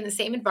 because in the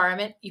same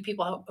environment, you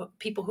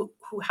people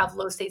who have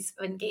low states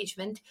of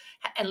engagement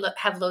and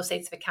have low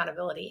states of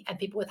accountability, and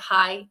people with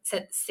high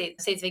states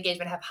of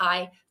engagement have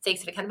high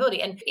states of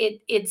accountability. And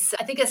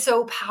I think it's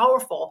so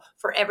powerful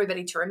for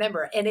everybody to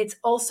remember. And it's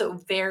also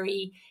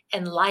very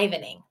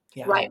enlivening.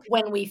 Yeah. Right.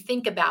 When we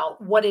think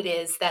about what it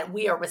is that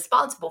we are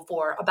responsible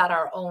for about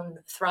our own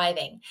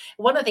thriving.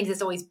 One of the things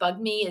that's always bugged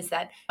me is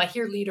that I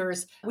hear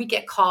leaders, we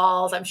get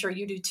calls, I'm sure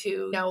you do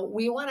too.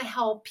 We want to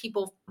help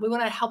people. We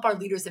want to help our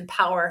leaders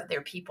empower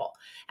their people.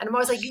 And I'm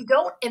always like, you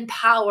don't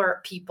empower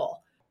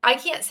people. I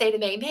can't say to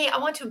May, I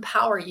want to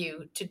empower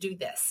you to do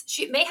this.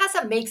 May has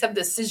to make some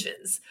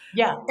decisions.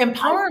 Yeah.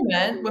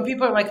 Empowerment, when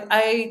people are like,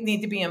 I need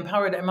to be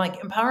empowered, I'm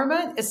like,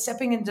 empowerment is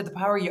stepping into the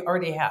power you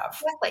already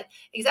have.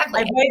 Exactly.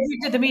 I invite you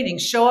to the meeting,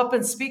 show up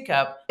and speak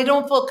up. I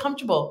don't feel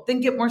comfortable, then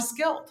get more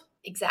skilled.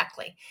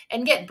 Exactly.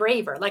 And get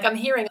braver. I'm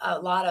hearing a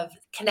lot of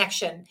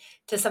connection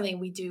to something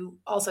we do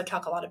also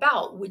talk a lot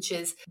about, which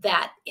is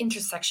that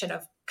intersection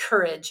of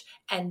courage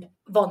and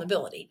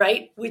vulnerability,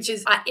 right? Which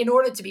is, in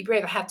order to be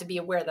brave, I have to be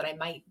aware that I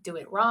might do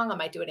it wrong. I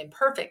might do it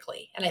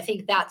imperfectly. And I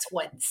think that's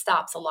what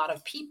stops a lot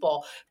of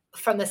people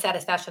from the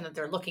satisfaction that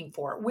they're looking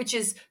for, which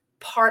is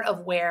part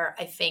of where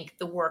I think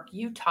the work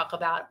you talk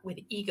about with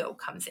ego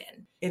comes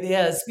in. It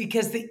is,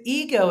 because the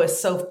ego is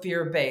so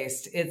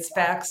fear-based. It's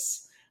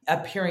facts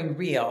appearing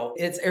real.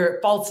 Or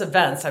false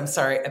events,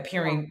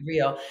 appearing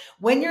real.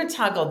 When you're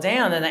toggled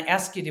down and I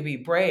ask you to be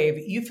brave,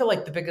 you feel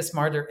like the biggest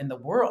martyr in the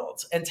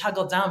world. And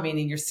toggled down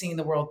meaning you're seeing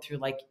the world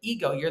through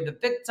ego. You're the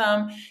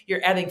victim,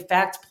 you're adding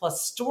fact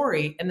plus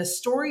story. And the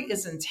story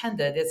is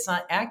intended, it's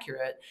not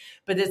accurate,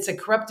 but it's a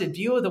corrupted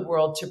view of the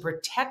world to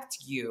protect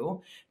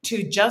you,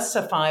 to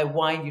justify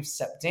why you've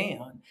stepped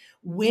down.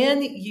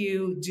 When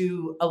you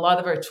do a lot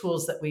of our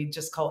tools that we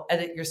just call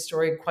edit your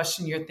story,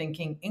 question your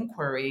thinking,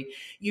 inquiry,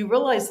 you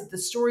realize that the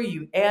story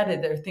you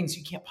added, there are things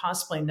you can't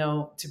possibly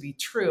know to be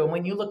true. And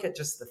when you look at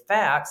just the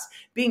facts,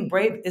 being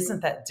brave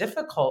isn't that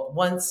difficult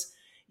once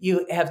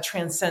you have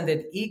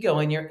transcended ego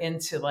and you're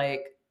into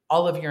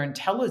all of your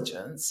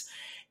intelligence.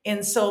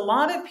 And so a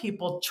lot of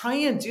people try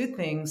and do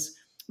things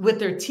with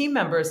their team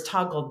members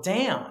toggled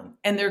down,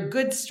 and they're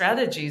good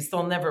strategies.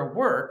 They'll never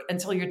work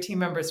until your team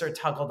members are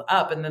toggled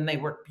up, and then they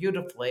work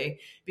beautifully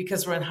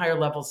because we're in higher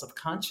levels of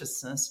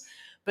consciousness.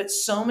 But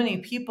so many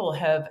people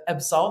have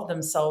absolved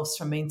themselves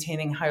from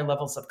maintaining higher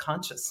levels of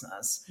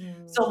consciousness.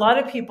 So a lot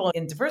of people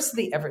in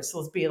diversity efforts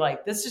will be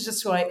like, this is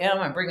just who I am.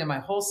 I'm bringing my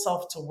whole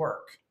self to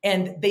work.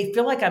 And they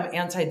feel like I'm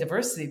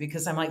anti-diversity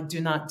because I'm like, do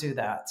not do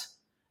that.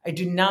 I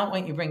do not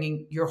want you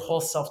bringing your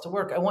whole self to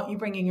work. I want you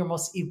bringing your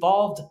most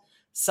evolved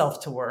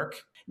self to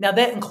work. Now,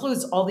 that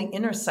includes all the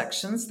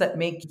intersections that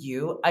make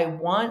you. I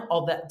want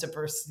all that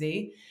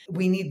diversity.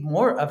 We need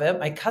more of it.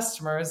 My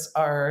customers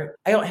are,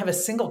 I don't have a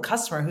single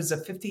customer who's a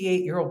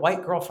 58-year-old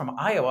white girl from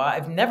Iowa.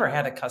 I've never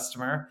had a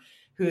customer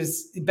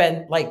who's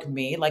been like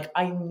me. Like,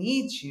 I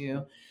need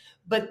you.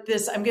 But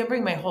this, I'm going to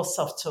bring my whole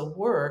self to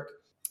work,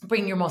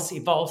 bring your most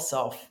evolved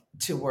self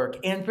to work,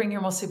 and bring your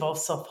most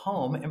evolved self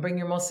home, and bring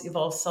your most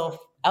evolved self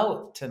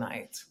out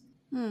tonight.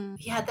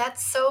 Yeah,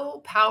 that's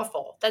so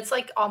powerful. That's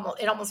like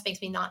it almost makes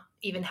me not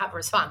even have a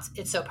response.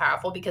 It's so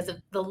powerful because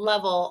of the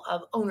level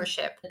of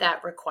ownership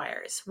that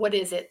requires. What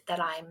is it that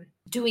I'm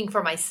doing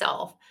for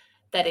myself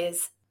that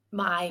is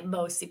my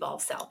most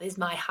evolved self, is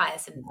my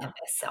highest and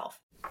best self?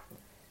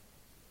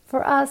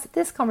 For us,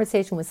 this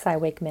conversation with Cy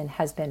Wakeman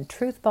has been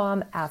truth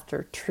bomb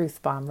after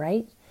truth bomb,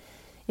 right?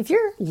 If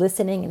you're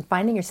listening and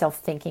finding yourself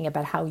thinking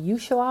about how you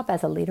show up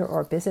as a leader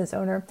or a business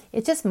owner,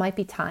 it just might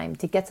be time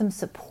to get some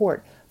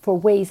support for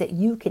ways that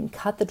you can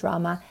cut the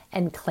drama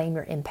and claim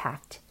your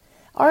impact.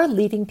 Our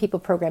Leading People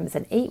program is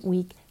an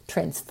 8-week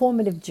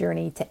transformative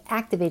journey to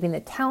activating the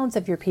talents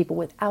of your people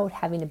without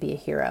having to be a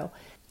hero.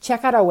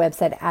 Check out our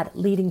website at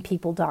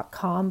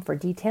leadingpeople.com for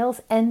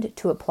details and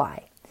to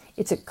apply.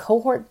 It's a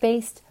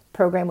cohort-based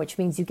program, which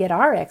means you get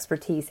our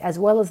expertise as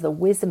well as the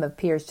wisdom of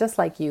peers just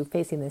like you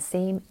facing the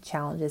same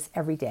challenges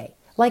every day.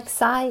 Like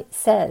Cy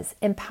says,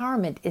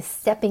 empowerment is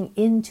stepping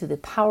into the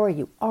power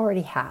you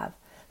already have.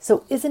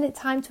 So isn't it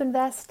time to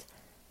invest?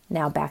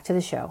 Now back to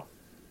the show.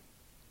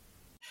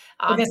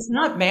 And it's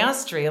not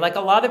mastery. Like,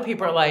 a lot of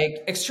people are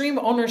like, extreme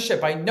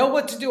ownership. I know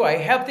what to do. I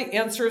have the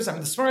answers.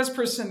 I'm the smartest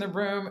person in the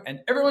room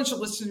and everyone should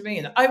listen to me.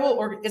 And I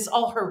will, it's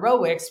all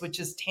heroics, which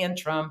is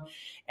tantrum.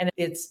 And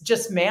it's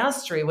just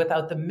mastery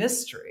without the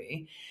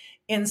mystery.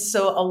 And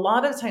so a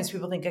lot of times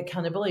people think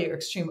accountability or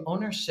extreme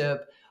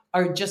ownership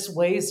are just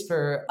ways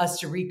for us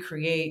to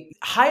recreate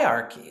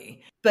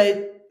hierarchy.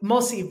 But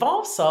most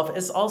evolved self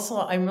is also,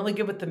 I'm really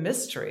good with the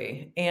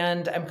mystery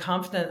and I'm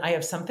confident I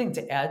have something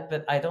to add,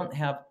 but I don't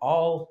have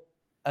all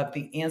of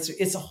the answer.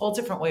 It's a whole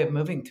different way of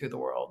moving through the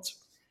world.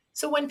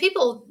 So when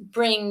people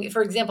bring,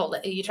 for example,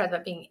 you talked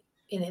about being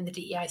in the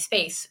DEI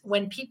space,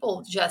 when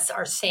people just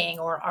are saying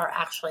or are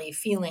actually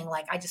feeling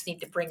like I just need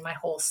to bring my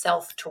whole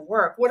self to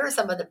work, what are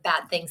some of the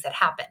bad things that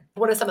happen?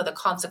 What are some of the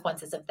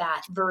consequences of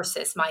that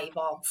versus my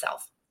evolved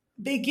self?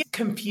 They get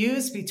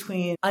confused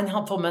between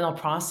unhelpful mental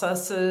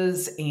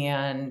processes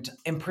and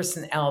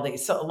personality.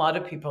 So a lot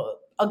of people,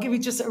 I'll give you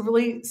just a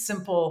really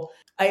simple,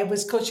 I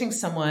was coaching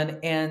someone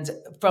and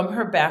from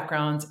her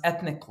background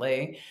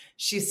ethnically,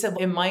 she said,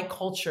 in my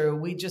culture,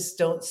 we just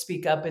don't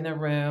speak up in a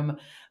room.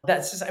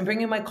 That's just, I'm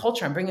bringing my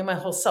culture. I'm bringing my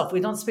whole self.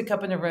 We don't speak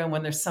up in a room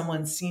when there's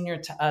someone senior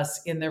to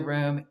us in the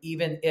room,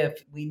 even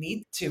if we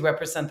need to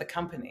represent the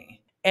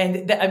company.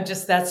 And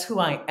that's who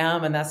I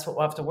am. And that's what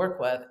we'll have to work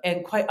with.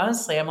 And quite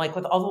honestly, I'm like,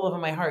 with all the love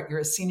in my heart, you're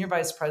a senior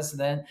vice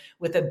president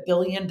with $1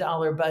 billion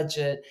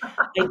budget.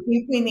 I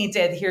think we need to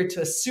adhere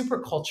to a super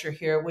culture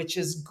here, which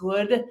is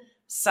good,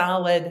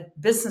 solid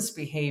business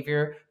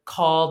behavior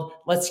called,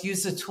 let's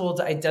use the tool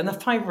to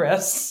identify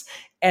risks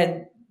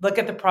and look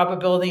at the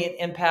probability and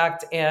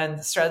impact and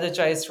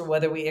strategize for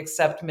whether we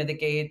accept,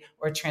 mitigate,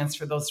 or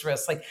transfer those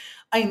risks. Like,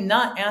 I'm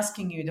not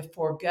asking you to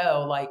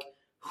forego like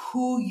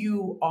who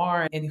you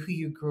are and who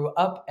you grew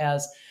up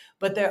as,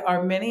 but there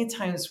are many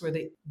times where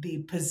the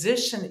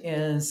position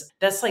is,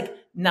 that's like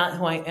not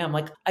who I am.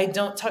 Like, I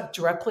don't talk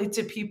directly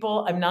to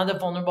people. I'm not a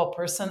vulnerable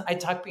person. I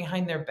talk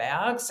behind their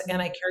backs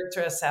and I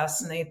character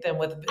assassinate them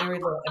with very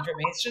little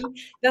information.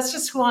 That's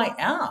just who I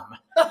am.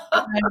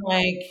 And I'm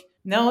like,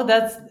 no,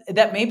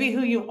 that may be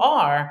who you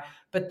are,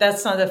 but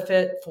that's not a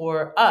fit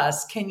for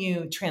us. Can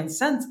you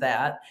transcend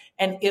that?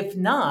 And if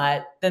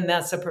not, then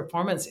that's a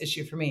performance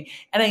issue for me.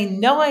 And I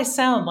know I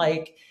sound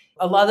like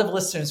a lot of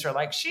listeners are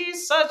like,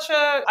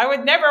 I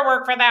would never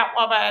work for that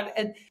woman.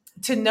 And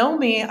to know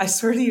me, I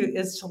swear to you,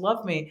 is to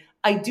love me.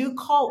 I do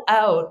call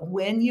out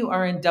when you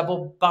are in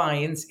double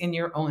binds in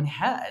your own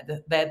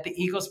head that the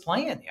ego's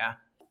playing you.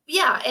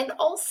 Yeah. And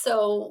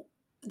also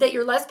that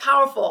you're less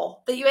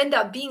powerful, that you end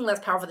up being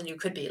less powerful than you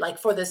could be, like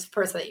for this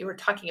person that you were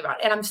talking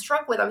about. And I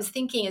was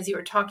thinking as you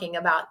were talking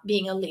about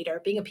being a leader,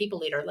 being a people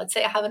leader. Let's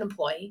say I have an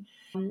employee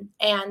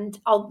and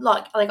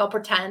I'll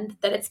pretend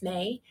that it's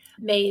May.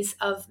 May's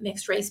of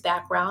mixed race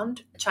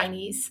background,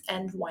 Chinese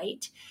and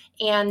white.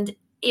 And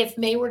if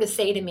May were to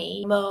say to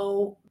me,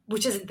 Mo,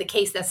 which isn't the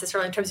case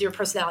necessarily in terms of your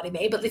personality,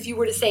 May, but if you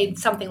were to say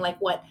something like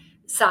what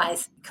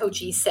Cy's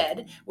coachee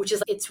said, which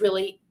is it's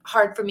really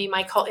hard for me,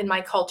 in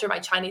my culture, my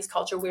Chinese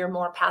culture, we're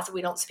more passive.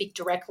 We don't speak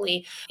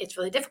directly. It's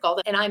really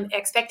difficult. And I'm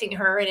expecting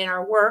her, and in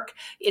our work,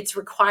 it's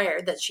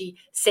required that she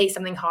say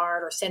something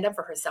hard or stand up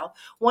for herself.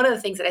 One of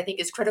the things that I think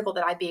is critical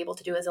that I'd be able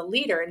to do as a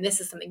leader, and this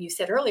is something you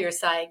said earlier,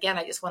 Cy, again,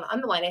 I just want to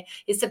underline it,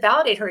 is to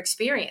validate her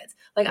experience.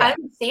 Like, yeah. I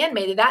understand,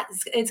 May, that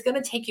it's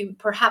going to take you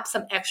perhaps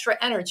some extra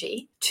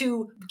energy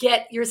to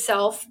get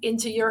yourself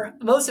into your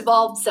most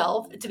evolved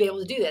self to be able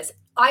to do this.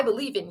 I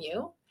believe in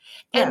you.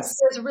 And yes.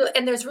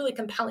 there's really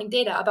compelling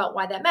data about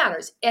why that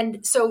matters.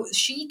 And so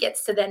she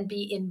gets to then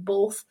be in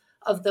both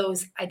of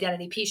those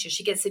identity pieces.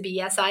 She gets to be,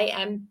 yes, I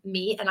am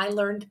me, and I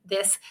learned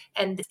this,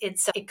 and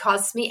it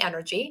costs me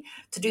energy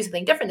to do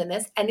something different than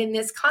this. And in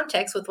this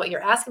context, with what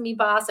you're asking me,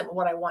 boss, and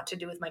what I want to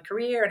do with my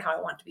career and how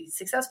I want to be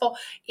successful,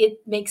 it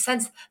makes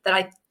sense that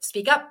I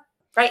speak up.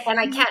 Right. And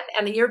I can,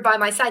 and you're by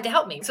my side to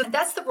help me. So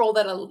that's the role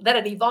that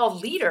an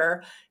evolved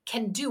leader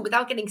can do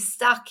without getting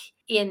stuck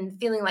in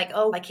feeling like,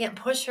 oh, I can't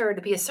push her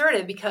to be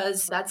assertive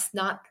because that's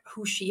not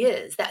who she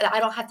is. That I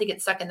don't have to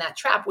get stuck in that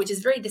trap, which is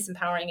very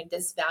disempowering and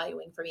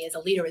disvaluing for me as a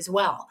leader as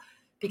well.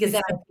 Because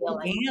then I feel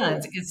like,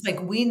 and it's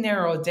like we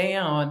narrow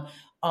down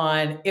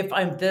on if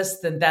I'm this,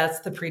 then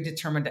that's the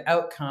predetermined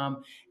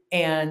outcome.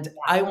 And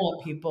I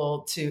want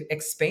people to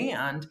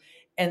expand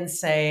and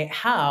say,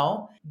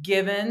 how,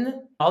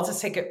 given, I'll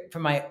just take it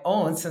from my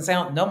own, since I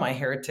don't know my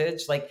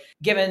heritage, like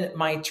given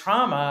my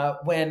trauma,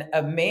 when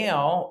a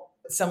male,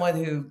 someone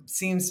who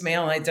seems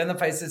male and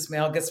identifies as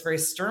male, gets very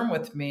stern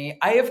with me,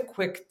 I have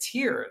quick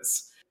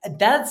tears.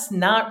 That's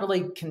not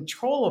really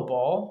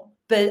controllable.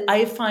 But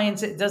I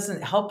find it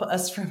doesn't help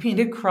us for me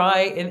to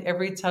cry in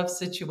every tough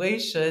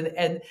situation.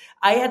 And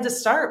I had to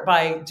start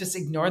by just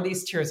ignore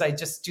these tears. I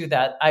just do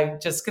that. I'm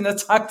just going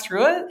to talk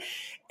through it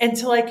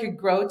until I could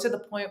grow to the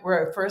point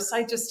where at first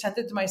I just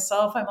tended to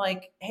myself. I'm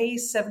like, hey,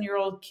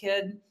 7-year-old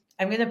kid,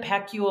 I'm going to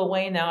pack you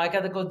away now. I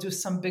got to go do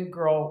some big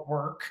girl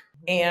work.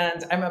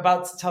 And I'm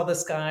about to tell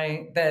this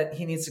guy that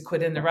he needs to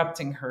quit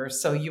interrupting her.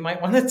 So you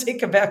might want to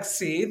take a back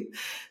seat.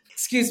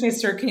 Excuse me,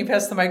 sir, can you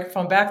pass the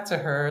microphone back to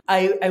her?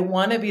 I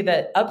want to be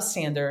that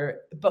upstander,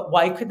 but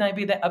why couldn't I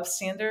be that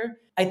upstander?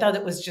 I thought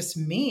it was just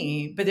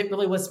me, but it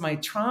really was my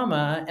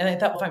trauma. And I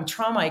thought, if I'm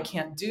trauma, I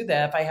can't do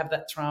that if I have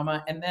that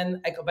trauma. And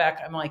then I go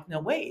back, I'm like, no,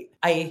 wait,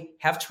 I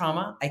have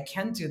trauma. I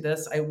can do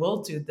this. I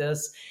will do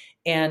this.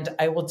 And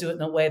I will do it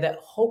in a way that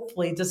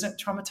hopefully doesn't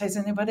traumatize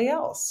anybody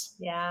else.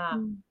 Yeah.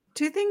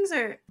 Two things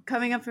are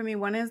coming up for me.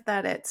 One is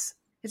that it's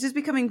just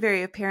becoming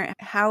very apparent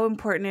how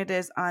important it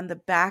is on the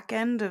back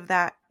end of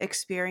that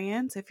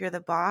experience. If you're the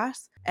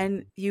boss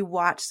and you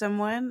watch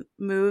someone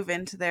move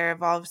into their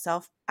evolved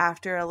self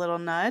after a little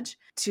nudge,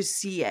 to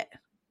see it,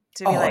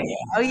 to be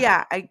oh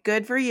yeah,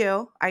 good for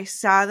you. I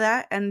saw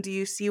that. And do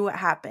you see what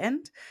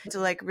happened? To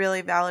like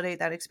really validate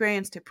that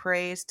experience, to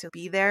praise, to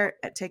be there,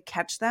 to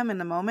catch them in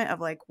the moment of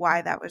like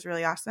why that was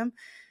really awesome.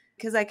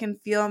 Because I can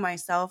feel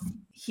myself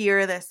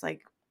hear this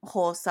like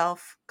whole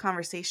self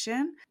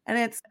conversation.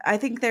 And I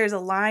think there's a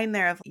line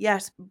there of,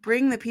 yes,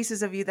 bring the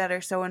pieces of you that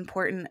are so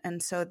important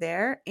and so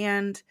there.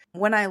 And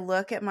when I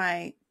look at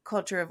my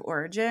culture of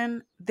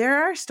origin,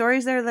 there are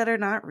stories there that are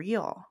not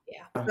real.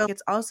 Yeah. So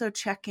it's also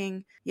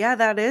checking, yeah,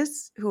 that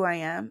is who I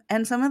am.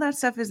 And some of that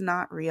stuff is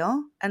not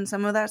real. And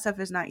some of that stuff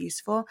is not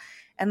useful.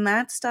 And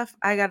that stuff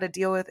I got to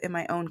deal with in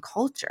my own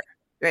culture,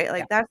 right?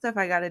 Like that stuff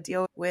I got to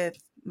deal with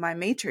my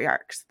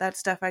matriarchs. That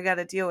stuff I got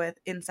to deal with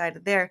inside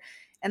of there.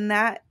 And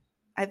that,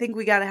 I think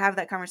we got to have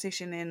that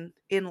conversation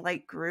in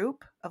like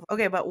group of,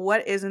 okay, but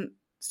what isn't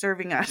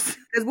serving us?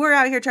 Because we're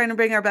out here trying to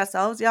bring our best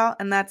selves, y'all.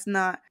 And that's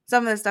not,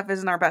 some of this stuff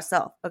isn't our best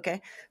self.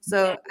 Okay.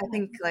 So I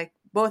think like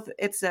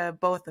it's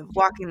both of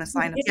walking this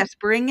line of yes,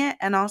 bring it.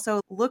 And also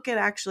look at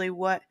actually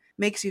what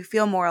makes you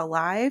feel more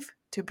alive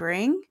to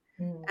bring.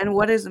 And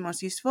what is the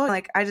most useful?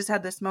 Like I just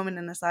had this moment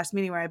in this last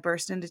meeting where I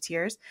burst into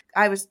tears.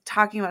 I was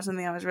talking about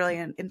something I was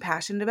really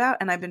impassioned about.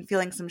 And I've been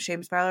feeling some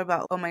shame spiral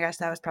about, oh my gosh,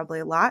 that was probably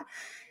a lot.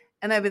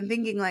 And I've been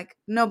thinking like,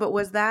 no, but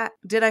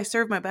did I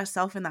serve my best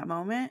self in that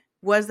moment?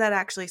 Was that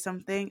actually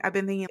something? I've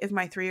been thinking, if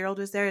my 3-year-old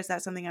was there, is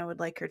that something I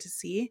would like her to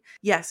see?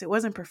 Yes, it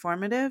wasn't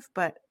performative,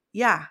 but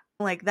yeah,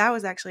 like that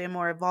was actually a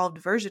more evolved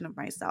version of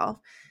myself.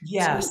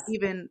 Yes. To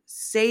even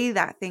say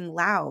that thing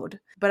loud.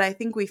 But I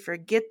think we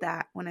forget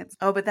that when it's,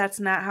 oh, but that's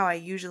not how I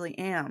usually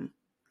am.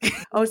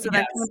 Oh, so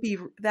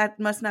that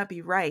must not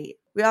be right.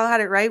 We all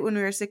had it right when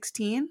we were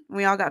 16.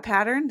 We all got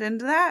patterned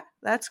into that.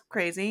 That's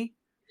crazy.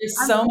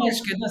 There's so much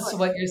goodness to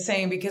what you're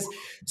saying, because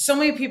so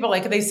many people,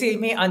 like they see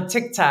me on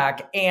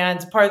TikTok,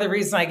 and part of the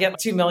reason I get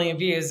 2 million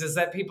views is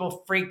that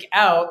people freak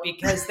out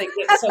because they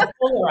get so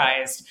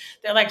polarized.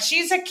 They're like,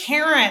 she's a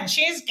Karen,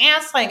 she's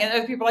gaslighting. And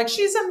other people are like,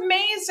 she's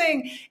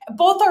amazing.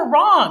 Both are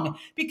wrong,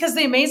 because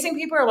the amazing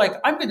people are like,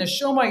 I'm going to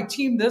show my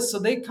team this so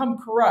they come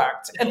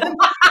correct. And then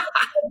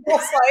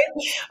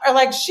are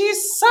like, she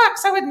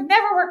sucks, I would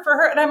never work for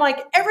her. And I'm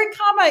like, every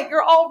comment,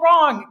 you're all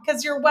wrong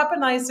because you're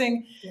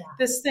weaponizing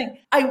this thing.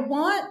 I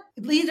want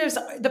leaders,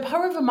 the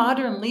power of a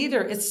modern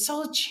leader, it's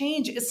so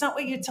change. It's not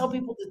what you tell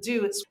people to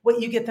do. It's what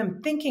you get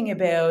them thinking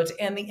about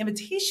and the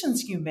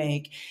invitations you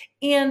make.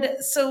 And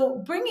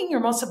so bringing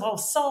your most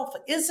evolved self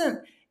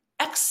isn't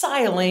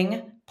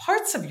exiling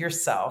parts of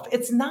yourself.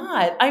 It's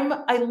not.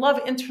 I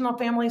love internal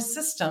family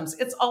systems.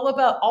 It's all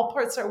about all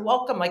parts are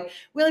welcome. Like,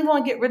 we don't even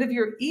want to get rid of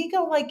your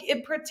ego. Like,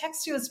 it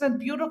protects you. It's been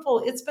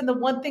beautiful. It's been the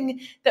one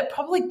thing that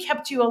probably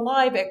kept you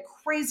alive at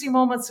crazy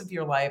moments of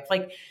your life.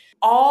 Like,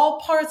 all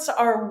parts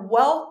are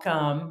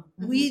welcome.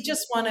 We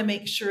just want to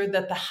make sure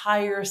that the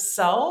higher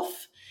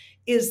self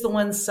is the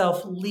one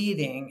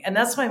self-leading. And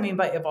that's what I mean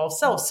by evolved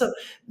self. So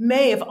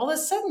May, if all of a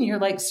sudden you're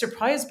like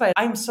surprised by,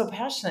 I'm so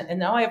passionate and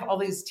now I have all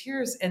these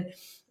tears, and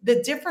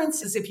The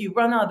difference is if you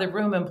run out of the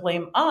room and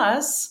blame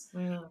us,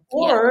 Yeah.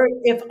 or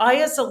if I,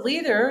 as a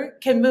leader,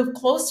 can move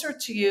closer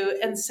to you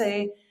and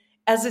say,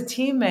 as a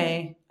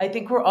teammate, I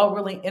think we're all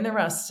really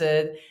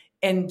interested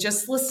in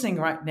just listening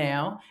right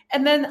now.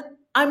 And then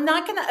I'm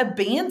not going to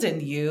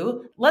abandon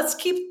you. Let's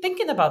keep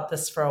thinking about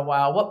this for a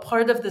while. What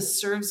part of this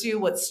serves you?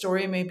 What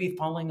story may be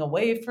falling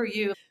away for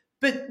you?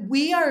 But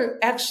we are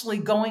actually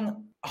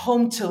going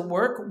home to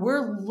work.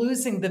 We're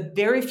losing the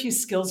very few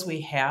skills we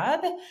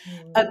had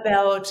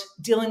about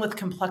dealing with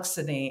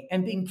complexity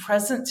and being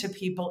present to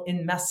people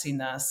in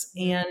messiness.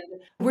 And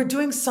we're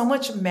doing so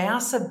much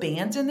mass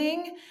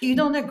abandoning. You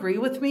don't agree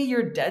with me,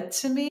 you're dead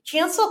to me.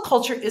 Cancel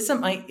culture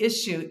isn't my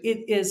issue.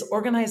 It is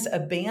organized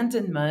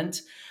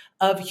abandonment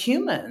of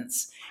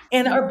humans.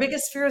 And our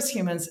biggest fear as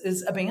humans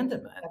is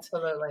abandonment.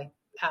 Absolutely.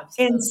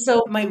 And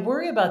so my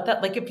worry about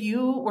that, like if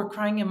you were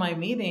crying in my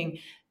meeting,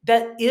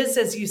 that is,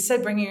 as you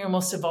said, bringing your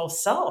most evolved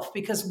self,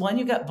 because one,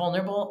 you got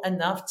vulnerable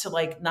enough to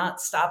like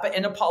not stop it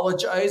and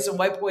apologize and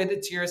wipe away the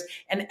tears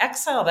and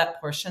exile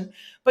that portion.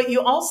 But you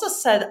also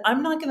said,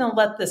 I'm not going to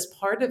let this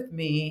part of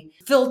me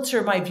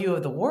filter my view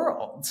of the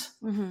world.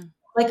 Mm-hmm.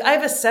 Like I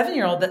have a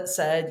 7-year-old that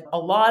said a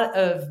lot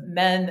of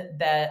men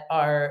that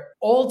are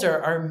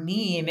older are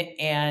mean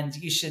and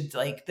you should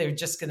like, they're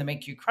just going to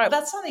make you cry.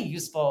 That's not a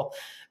useful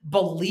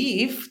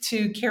belief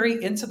to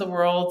carry into the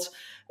world,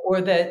 or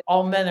that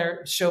all men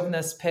are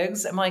chauvinist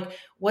pigs. I'm like,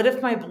 what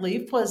if my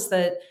belief was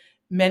that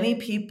many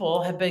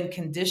people have been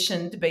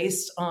conditioned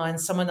based on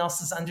someone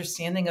else's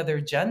understanding of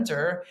their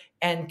gender,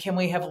 and can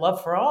we have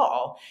love for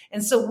all?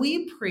 And so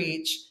we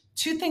preach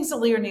 2 things a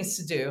leader needs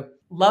to do: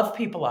 love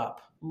people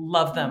up,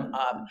 love them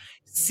up.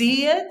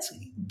 See it.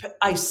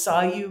 I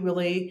saw you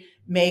really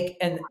make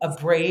a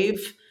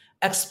brave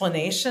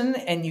explanation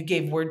and you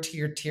gave word to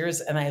your tears.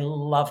 And I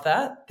love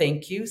that.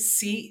 Thank you.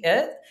 See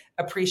it,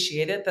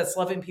 appreciate it. That's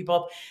loving people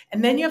up.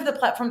 And then you have the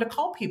platform to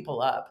call people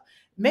up.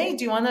 May,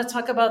 do you want to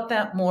talk about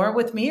that more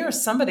with me or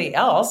somebody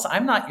else?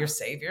 I'm not your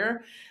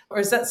savior. Or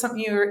is that something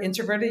you're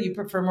introverted, you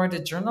prefer more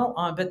to journal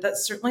on? But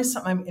that's certainly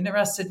something I'm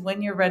interested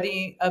when you're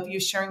ready of you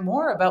sharing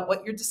more about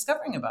what you're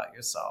discovering about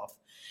yourself.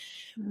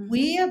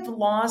 We have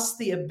lost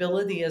the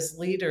ability as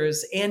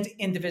leaders and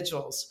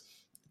individuals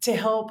to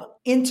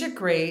help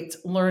integrate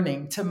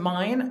learning, to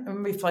mine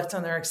and reflect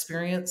on our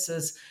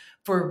experiences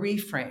for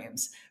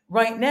reframes.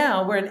 Right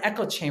now, we're in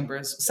echo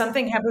chambers.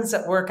 Something happens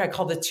at work. I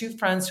call the 2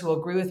 friends who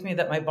agree with me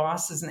that my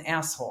boss is an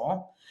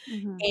asshole.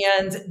 Mm-hmm.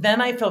 And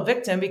then I feel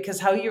victim, because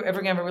how are you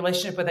ever going to have a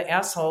relationship with an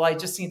asshole? I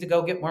just need to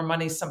go get more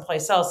money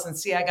someplace else and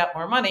see I got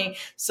more money.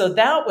 So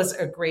that was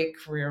a great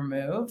career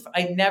move.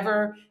 I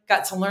never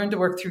got to learn to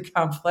work through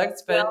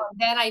conflict, but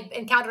then I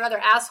encountered another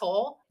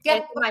asshole. yeah,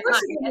 of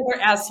course you get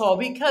another asshole,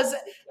 because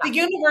the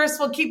universe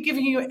will keep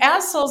giving you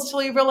assholes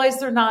till you realize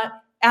they're not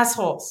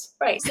assholes.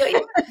 Right. So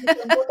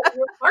it's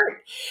your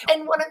part.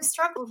 And what I'm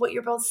struck with what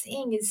you're both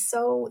saying is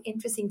so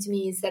interesting to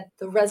me is that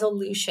the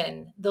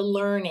resolution, the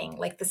learning,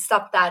 like the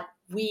stuff that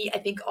we, I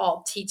think,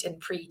 all teach and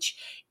preach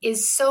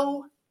is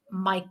so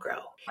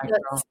micro.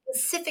 The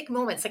specific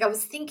moments. Like I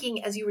was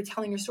thinking, as you were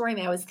telling your story,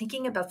 I was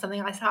thinking about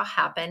something I saw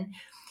happen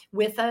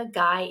with a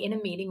guy in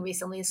a meeting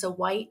recently. It's a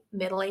white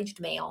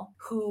middle-aged male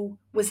who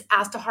was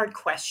asked a hard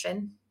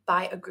question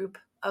by a group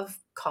of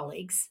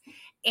colleagues.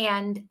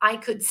 And I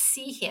could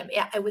see him,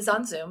 I was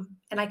on Zoom,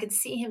 and I could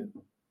see him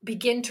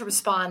begin to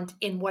respond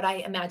in what I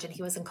imagined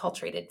he was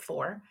enculturated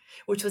for,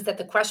 which was that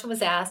the question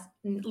was asked,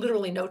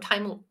 literally no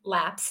time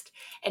lapsed,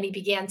 and he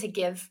began to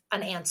give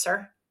an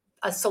answer,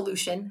 a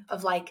solution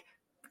of like,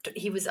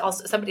 he was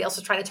also, somebody else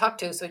was trying to talk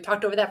to, so he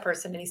talked over that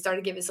person and he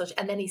started giving his solution,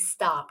 and then he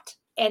stopped.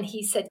 And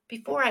he said,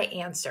 before I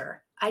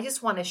answer, I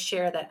just want to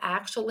share that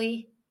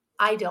actually,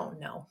 I don't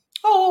know.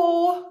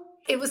 Oh,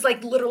 it was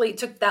like literally it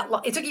took that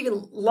long. It took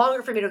even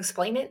longer for me to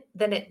explain it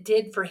than it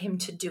did for him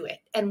to do it.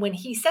 And when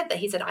he said that,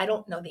 he said, I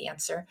don't know the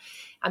answer.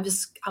 I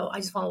just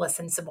want to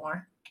listen some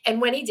more.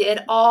 And when he did,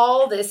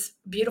 all this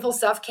beautiful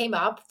stuff came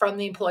up from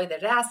the employee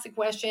that asked the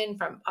question,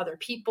 from other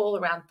people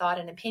around thought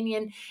and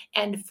opinion.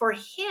 And for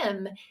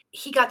him,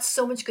 he got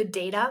so much good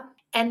data.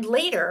 And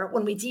later,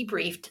 when we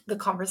debriefed the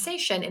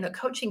conversation in a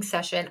coaching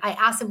session, I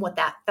asked him what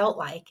that felt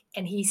like.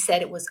 And he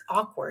said it was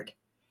awkward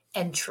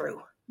and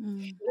true.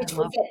 Which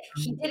was that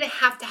he didn't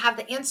have to have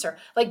the answer.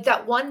 Like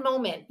that one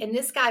moment, and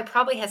this guy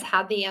probably has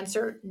had the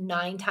answer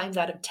 9 times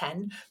out of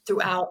 10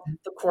 throughout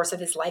the course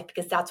of his life,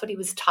 because that's what he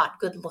was taught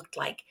good looked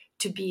like,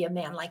 to be a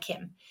man like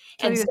him.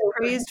 And he was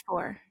praised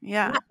for.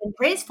 Yeah. And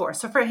praised for.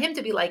 So for him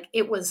to be like,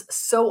 it was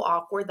so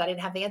awkward that I didn't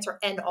have the answer.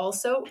 And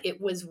also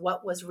it was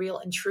what was real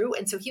and true.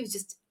 And so he was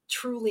just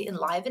truly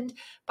enlivened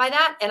by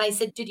that. And I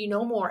said, did you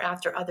know more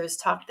after others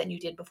talked than you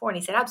did before? And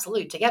he said,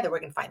 absolutely. Together, we're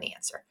going to find the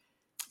answer.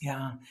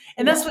 Yeah.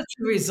 And that's what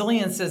true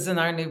resilience is in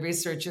our new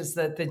research, is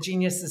that the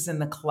genius is in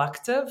the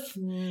collective.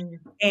 Mm.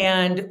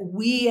 And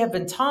we have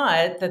been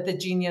taught that the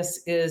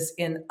genius is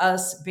in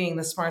us being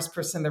the smartest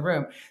person in the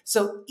room.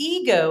 So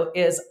ego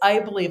is, I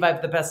believe I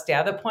have the best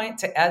data point.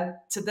 To add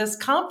to this,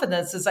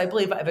 confidence is, I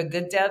believe I have a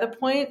good data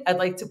point. I'd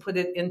like to put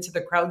it into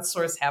the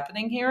crowdsource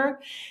happening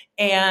here.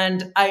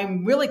 And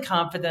I'm really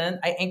confident.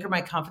 I anchor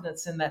my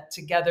confidence in that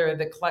together,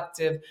 the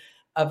collective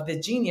of the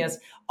genius.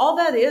 All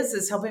that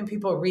is helping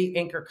people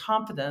re-anchor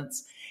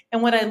confidence.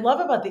 And what I love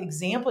about the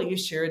example you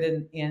shared,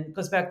 and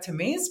goes back to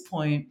May's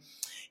point,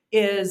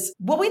 is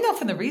what we know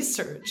from the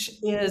research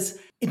is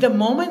the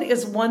moment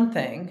is one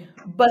thing,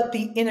 but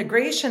the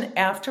integration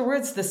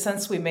afterwards, the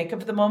sense we make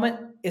of the moment,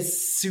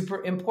 is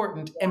super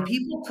important. And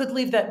people could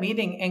leave that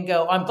meeting and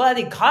go, I'm glad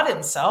he caught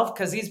himself,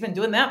 because he's been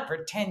doing that for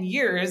 10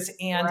 years.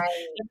 And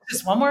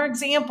just one more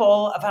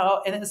example of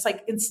how, and it's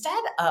like,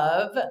 instead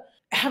of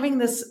having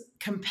this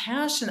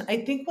compassion, I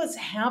think what's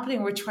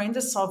happening, we're trying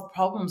to solve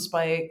problems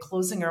by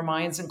closing our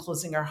minds and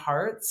closing our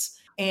hearts.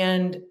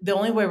 And the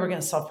only way we're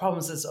going to solve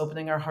problems is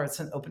opening our hearts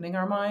and opening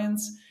our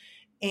minds,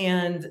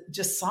 and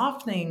just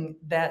softening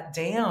that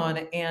down.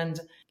 And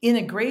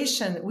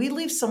integration, we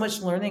leave so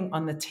much learning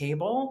on the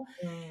table.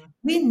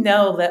 We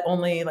know that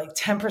only like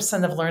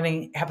 10% of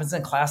learning happens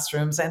in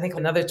classrooms. I think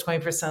another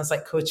 20% is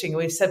like coaching.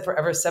 We've said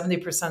forever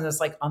 70%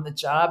 is like on the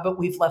job, but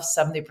we've left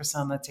 70%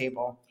 on the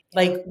table.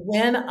 Like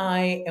when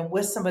I am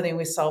with somebody and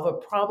we solve a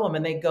problem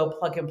and they go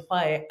plug and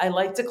play, I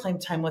like to claim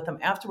time with them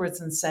afterwards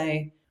and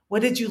say,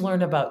 what did you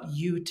learn about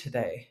you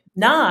today?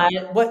 Not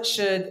what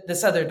should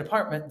this other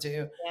department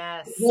do?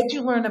 Yes. What did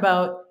you learn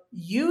about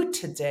you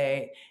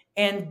today?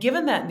 And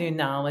given that new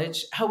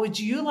knowledge, how would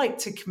you like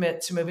to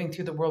commit to moving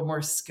through the world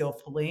more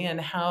skillfully? And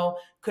how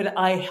could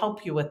I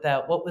help you with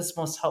that? What was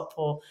most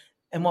helpful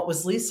and what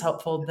was least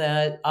helpful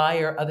that I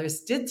or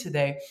others did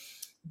today?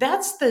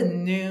 That's the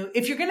new,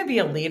 if you're going to be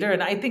a leader,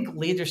 and I think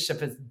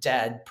leadership is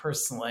dead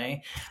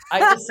personally. I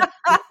just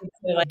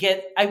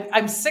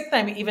I'm sick that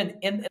I'm even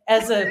in,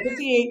 as a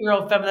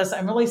 58-year-old feminist,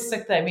 I'm really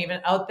sick that I'm even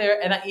out there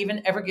and I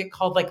even ever get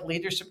called like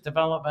leadership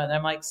development.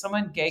 I'm like,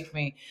 someone gag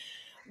me.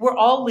 We're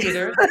all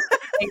leaders.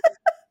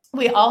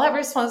 We all have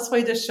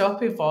responsibility to show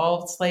up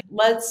evolved. Like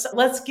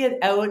let's get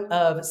out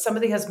of,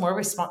 somebody has more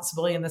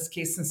responsibility in this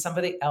case than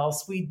somebody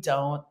else. We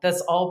don't.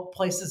 That's all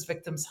places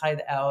victims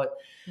hide out.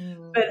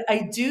 But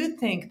I do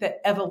think that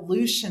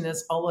evolution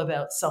is all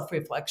about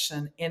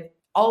self-reflection, and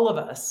all of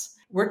us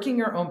working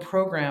your own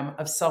program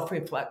of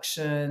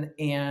self-reflection.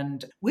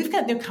 And we've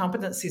got new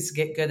competencies to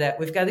get good at.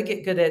 We've got to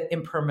get good at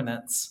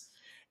impermanence.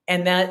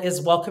 And that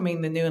is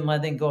welcoming the new and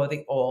letting go of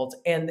the old.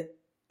 And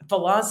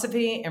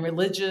philosophy and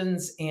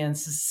religions and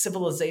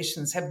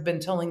civilizations have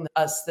been telling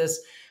us this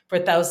for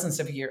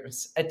thousands of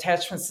years.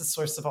 Attachment's the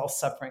source of all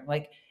suffering.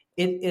 Like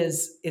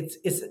it's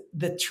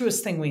the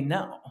truest thing we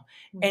know.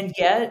 And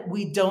yet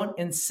we don't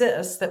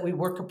insist that we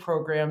work a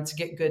program to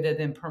get good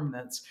at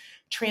impermanence.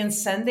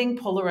 Transcending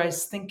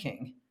polarized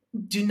thinking.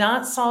 Do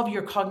not solve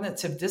your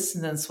cognitive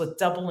dissonance with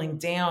doubling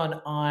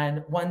down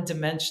on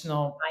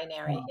one-dimensional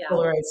Binary,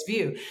 polarized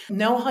view.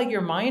 Know how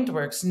your mind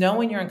works. Know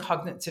when you're in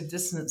cognitive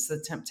dissonance, the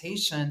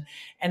temptation,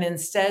 and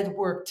instead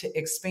work to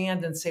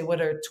expand and say,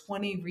 what are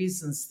 20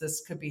 reasons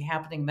this could be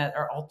happening that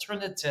are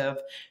alternative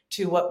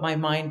to what my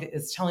mind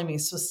is telling me?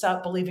 So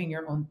stop believing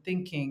your own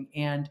thinking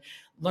and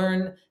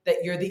learn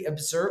that you're the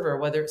observer,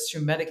 whether it's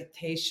through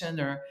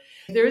meditation or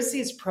there's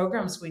these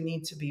programs we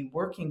need to be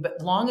working.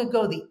 But long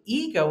ago, the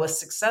ego was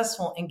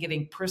successful in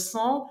getting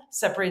personal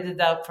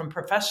separated out from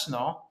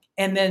professional.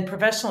 And then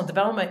professional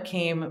development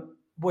came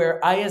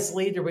where I, as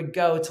leader, would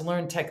go to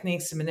learn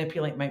techniques to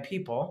manipulate my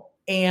people.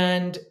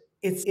 And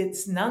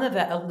it's none of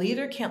that. A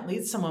leader can't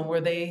lead someone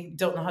where they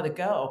don't know how to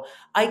go.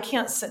 I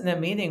can't sit in a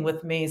meeting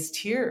with May's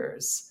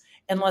tears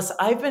unless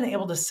I've been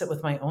able to sit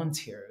with my own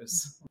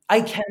tears.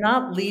 I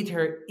cannot lead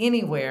her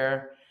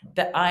anywhere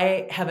that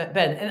I haven't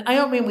been. And I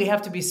don't mean we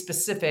have to be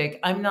specific.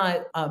 I'm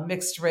not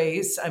mixed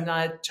race. I'm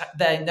not,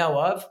 that I know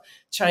of,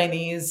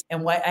 Chinese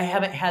and white. I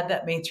haven't had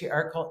that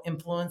matriarchal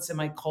influence in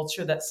my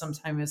culture that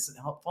sometimes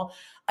isn't helpful.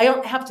 I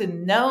don't have to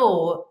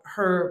know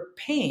her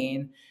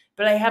pain,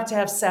 but I have to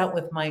have sat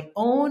with my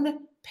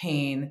own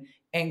pain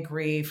and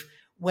grief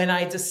when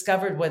I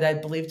discovered what I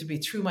believed to be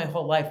true my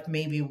whole life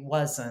maybe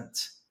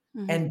wasn't.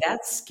 And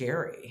that's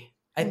scary.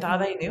 I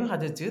thought I knew how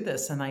to do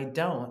this and I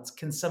don't.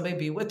 Can somebody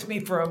be with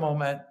me for a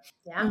moment?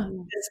 Yeah.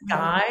 This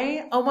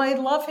guy, oh, I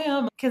love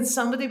him. Can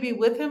somebody be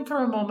with him for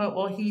a moment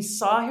while he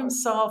saw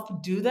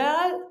himself do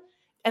that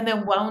and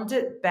then wound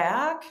it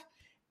back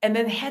and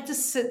then had to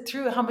sit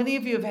through? How many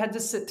of you have had to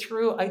sit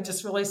through, I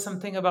just realized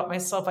something about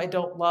myself I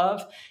don't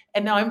love,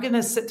 and now I'm going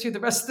to sit through the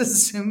rest of the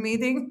Zoom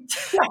meeting?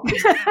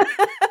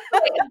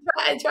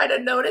 I try to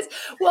notice.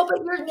 Well,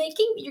 but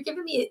you're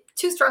giving me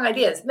many strong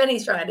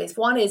ideas.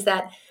 One is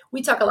that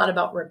we talk a lot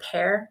about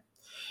repair.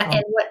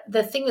 And what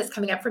the thing that's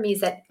coming up for me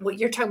is that what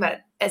you're talking about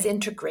as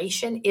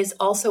integration is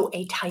also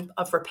a type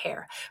of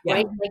repair,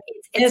 right? Like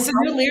And it's a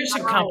new how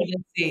leadership I-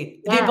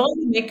 competency. The Yes.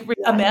 ability to make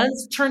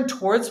amends, turn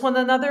towards one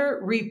another,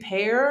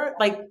 repair,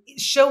 like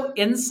show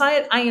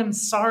insight. I am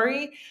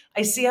sorry.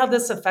 I see how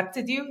this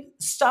affected you.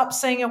 Stop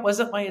saying it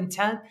wasn't my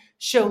intent.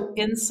 Show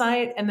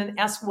insight and then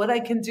ask what I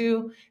can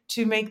do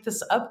to make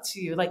this up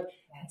to you. Like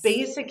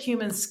basic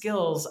human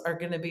skills are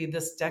going to be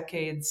this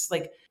decade's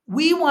like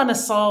we want to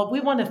solve,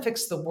 we want to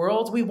fix the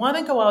world. We want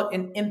to go out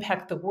and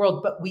impact the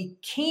world, but we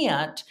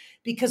can't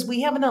because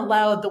we haven't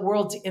allowed the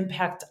world to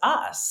impact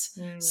us.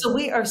 So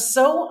we are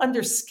so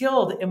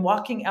underskilled in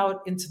walking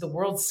out into the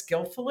world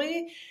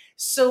skillfully.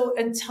 So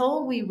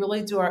until we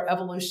really do our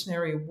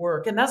evolutionary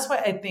work, and that's why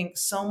I think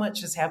so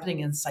much is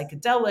happening in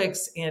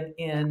psychedelics and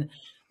in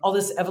all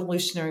this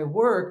evolutionary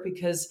work,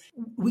 because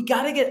we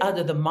got to get out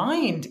of the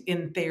mind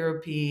in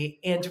therapy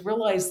and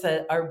realize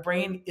that our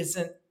brain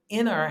isn't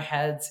in our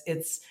heads,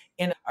 it's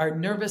in our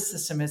nervous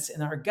system, it's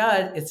in our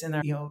gut, it's in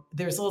our,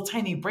 there's little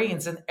tiny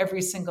brains in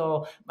every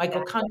single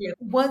mitochondria.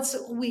 Once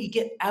we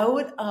get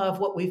out of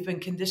what we've been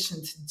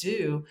conditioned to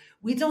do,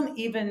 we don't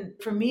even,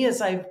 for me,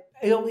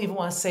 I don't even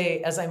want to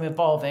say as I'm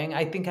evolving.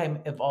 I think I'm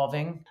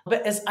evolving.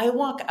 But as I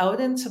walk out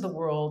into the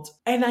world,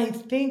 and I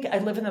think I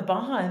live in the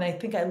Baja, and I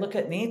think I look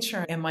at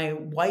nature, and my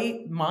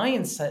white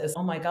mind says,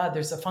 oh my God,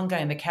 there's a fungi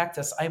in the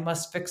cactus. I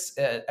must fix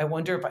it. I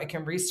wonder if I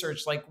can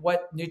research like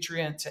what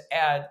nutrient to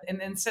add.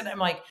 And instead, I'm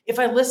like, if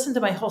I listen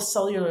to my whole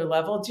cellular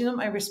level, do you know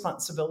my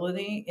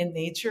responsibility in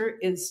nature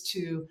is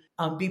to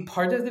be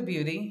part of the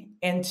beauty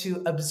and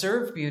to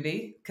observe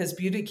beauty, because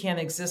beauty can't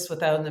exist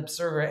without an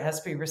observer. It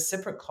has to be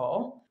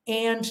reciprocal.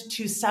 And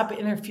to stop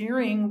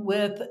interfering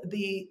with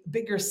the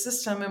bigger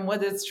system and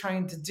what it's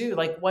trying to do.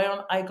 Like, why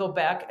don't I go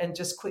back and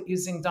just quit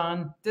using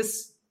Dawn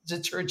this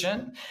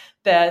detergent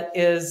that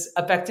is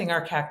affecting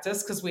our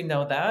cactus? Because we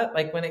know that,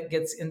 like when it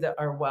gets into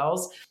our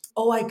wells,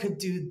 I could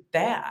do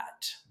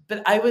that.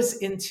 But I was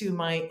into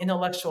my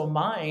intellectual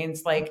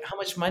minds, like how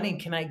much money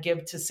can I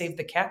give to save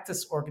the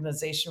cactus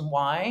organization?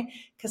 Why?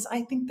 Because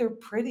I think they're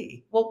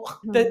pretty.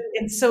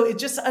 And so it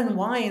just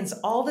unwinds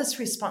all this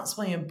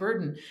responsibility and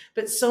burden.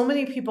 But so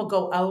many people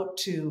go out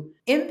to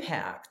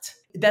impact.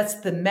 That's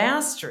the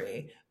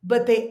mastery,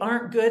 but they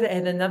aren't good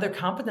at another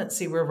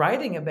competency we're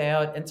writing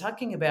about and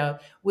talking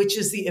about, which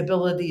is the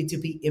ability to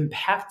be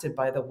impacted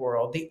by the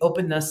world, the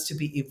openness to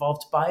be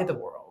evolved by the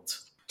world.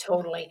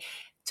 Totally.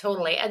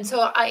 And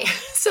so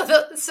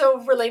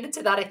related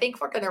to that, I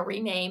think we're going to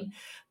rename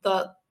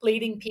the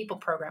Leading People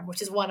program,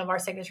 which is one of our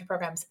signature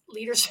programs,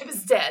 Leadership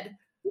is Dead.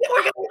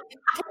 We're going to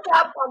pick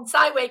up on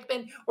Cy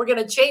Wakeman. We're going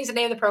to change the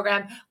name of the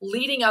program.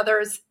 Leading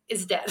Others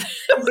is Dead.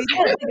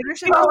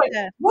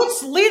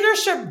 What's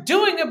leadership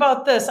doing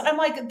about this? I'm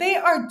like, they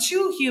are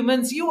 2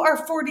 humans. You are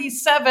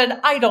 47.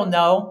 I don't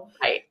know.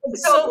 Right.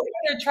 So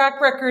their track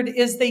record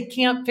is they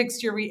can't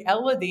fix your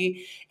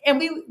reality.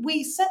 And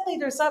we set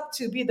leaders up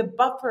to be the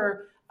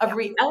buffer of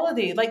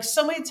reality. Like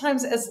so many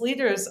times as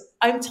leaders,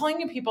 I'm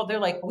telling you people, they're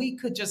like, we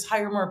could just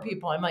hire more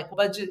people. I'm like,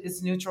 budget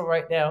is neutral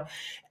right now.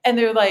 And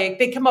they're like,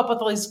 they come up with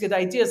all these good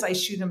ideas. I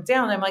shoot them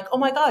down. I'm like, oh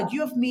my God, you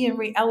have me in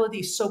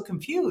reality so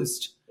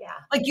confused. Yeah.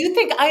 Like you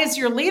think I, as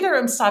your leader,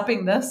 am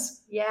stopping this.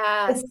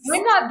 Yes.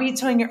 We're not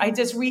vetoing your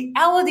ideas.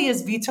 Reality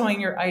is vetoing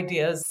your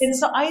ideas. And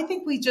so I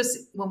think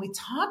when we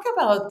talk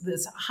about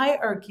this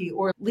hierarchy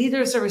or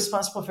leaders are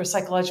responsible for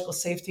psychological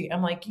safety,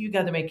 I'm like, you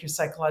got to make your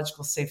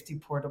psychological safety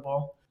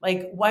portable.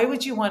 Like, why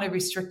would you want to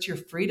restrict your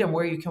freedom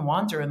where you can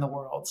wander in the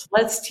world?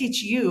 Let's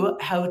teach you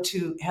how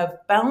to have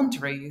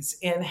boundaries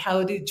and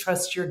how to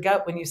trust your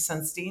gut when you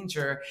sense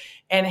danger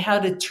and how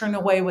to turn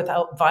away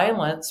without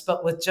violence,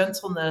 but with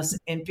gentleness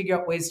and figure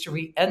out ways to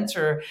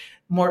re-enter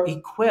more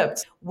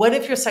equipped. What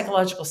if your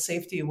psychological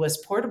safety was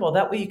portable?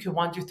 That way you could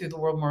wander through the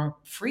world more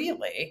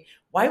freely.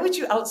 Why would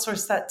you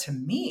outsource that to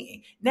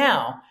me?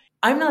 Now,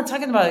 I'm not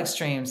talking about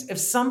extremes. If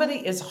somebody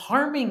is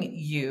harming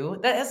you,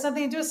 that has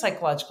nothing to do with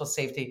psychological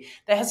safety.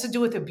 That has to do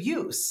with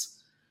abuse.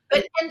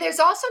 And there's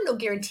also no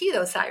guarantee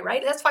though, Cy,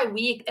 right? That's why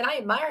I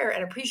admire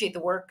and appreciate the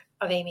work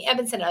of Amy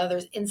Edmondson and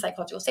others in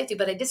psychological safety,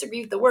 but I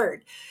disagree with the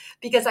word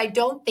because I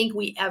don't think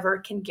we ever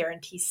can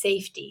guarantee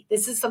safety.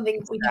 This is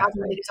something we talk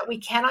about. So we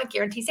cannot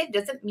guarantee safety. It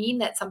doesn't mean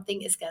that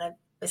something it's not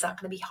going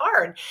to be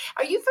hard.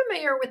 Are you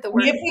familiar with the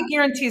word? If we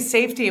guarantee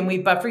safety and we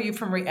buffer you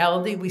from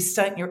reality, we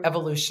stunt your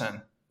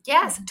evolution.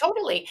 Yes,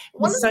 totally.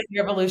 We stunt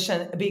your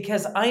evolution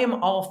because I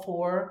am all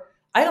for,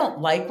 I don't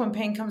like when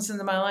pain comes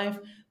into my life,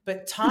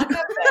 but talk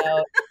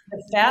about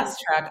the fast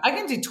track. I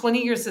can do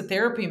 20 years of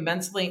therapy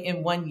mentally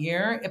in 1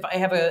 year if I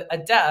have a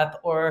death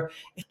or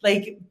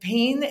like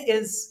pain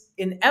is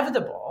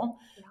inevitable,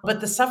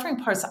 but the suffering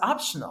part's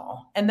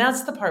optional. And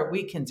that's the part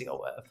we can deal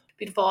with.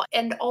 Beautiful.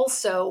 And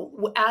also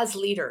as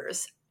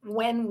leaders,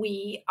 when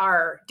we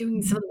are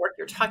doing some of the work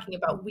you're talking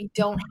about. We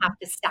don't have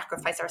to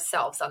sacrifice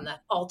ourselves on the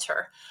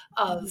altar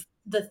of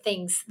the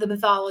things, the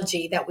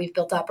mythology that we've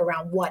built up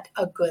around what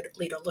a good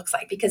leader looks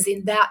like. Because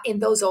in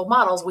those old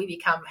models, we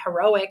become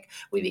heroic.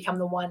 We become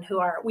the one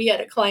we had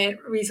a client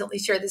recently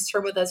share this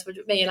term with us, which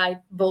May and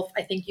I both,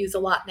 I think, use a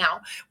lot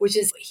now, which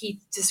is he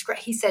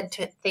said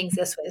to things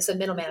this way, as a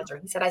middle manager.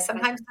 He said, I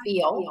sometimes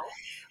feel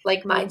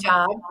like my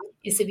job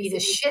is to be the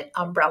shit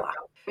umbrella,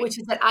 which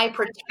is that I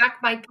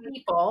protect my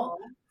people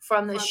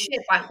from the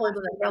shit by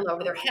holding the umbrella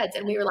over their heads.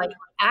 And we were like,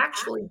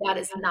 actually, that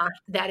is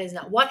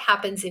not what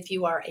happens if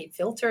you are a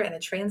filter and a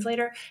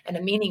translator and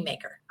a meaning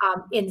maker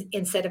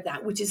instead of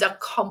that, which is a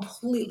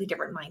completely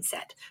different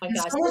mindset. Oh my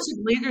gosh. So much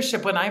of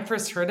leadership, when I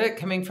first heard it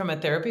coming from a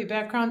therapy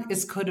background,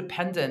 is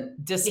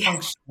codependent,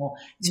 dysfunctional,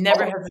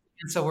 never has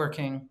been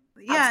working.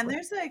 Yeah, and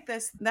there's like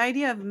this, the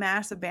idea of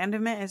mass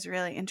abandonment is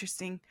really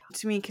interesting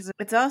to me because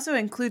it also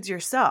includes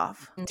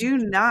yourself. Mm-hmm. Do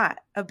not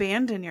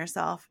abandon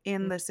yourself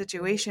in the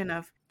situation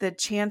of the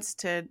chance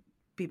to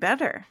be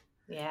better.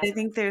 Yeah. I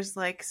think there's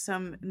like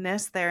some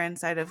ness there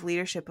inside of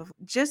leadership of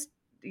just,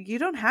 you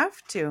don't have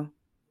to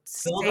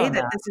say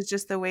that this is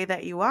just the way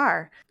that you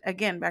are.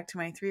 Again, back to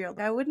my 3-year-old,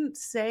 I wouldn't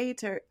say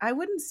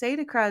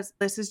to crowds,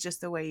 this is just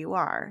the way you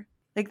are.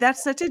 Like,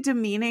 that's such a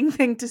demeaning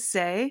thing to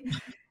say. Yeah.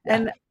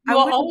 And you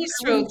will always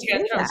throw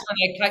tantrums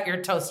when I cut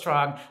your toast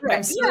wrong. Right.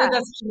 I'm sorry,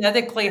 that's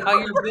genetically how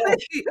you're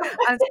built.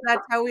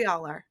 That's how we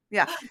all are.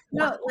 Yeah.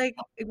 No, like,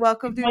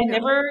 welcome to. I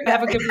never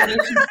have a good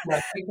relationship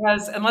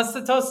because unless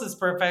the toast is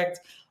perfect,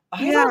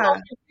 I don't know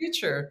your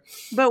future.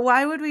 But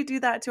why would we do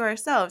that to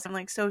ourselves? I'm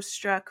like so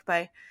struck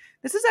by.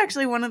 This is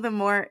actually one of the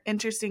more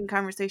interesting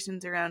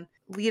conversations around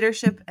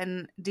leadership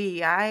and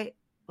DEI,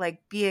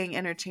 like being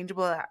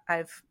interchangeable, that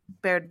I've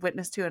bared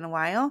witness to in a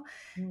while,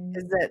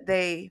 is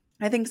that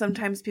I think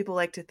sometimes people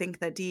like to think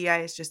that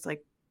DEI is just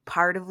like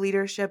part of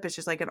leadership. It's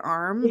just like an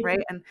arm, right?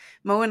 And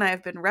Mo and I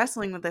have been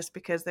wrestling with this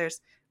because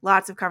there's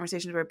lots of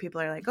conversations where people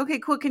are like, okay,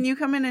 cool. Can you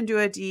come in and do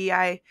a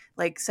DEI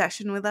like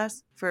session with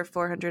us for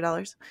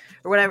 $400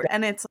 or whatever?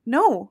 And it's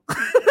no,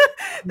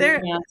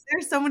 there's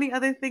so many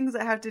other things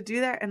that have to do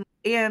there.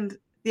 And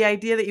the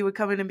idea that you would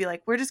come in and be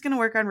like, we're just going to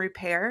work on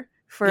repair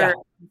for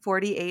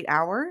 48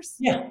 hours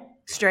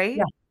straight.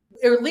 Yeah.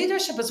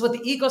 Leadership is what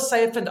the ego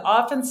siphoned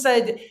often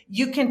said,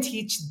 you can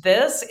teach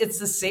this. It's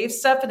the safe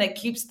stuff and it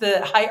keeps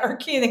the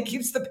hierarchy and it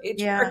keeps the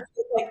patriarchy.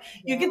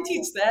 You can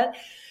teach that.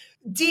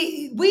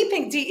 We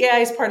think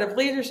DEI is part of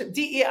leadership.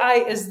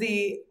 DEI is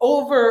the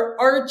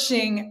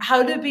overarching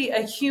how to be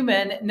a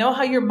human, know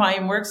how your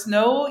mind works,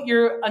 know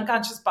your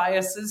unconscious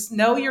biases,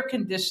 know your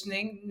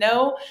conditioning,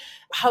 know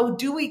how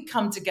do we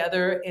come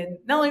together in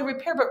not only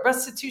repair, but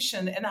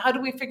restitution, and how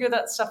do we figure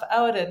that stuff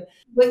out? And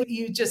what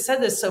you just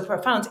said is so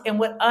profound. And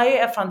what I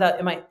have found out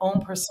in my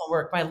own personal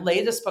work, my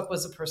latest book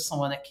was a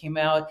personal one. It came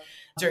out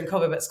during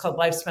COVID, but it's called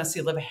Life's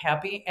Messy, Live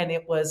Happy. And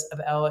it was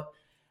about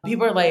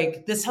people are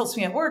like, this helps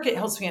me at work. It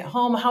helps me at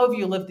home. How have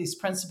you lived these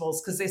principles?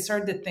 Because they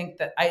started to think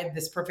that I had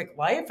this perfect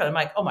life. And I'm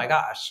like, oh my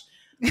gosh,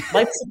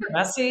 life's super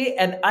messy.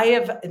 And I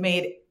have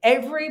made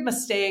every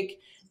mistake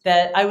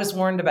that I was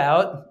warned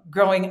about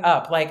growing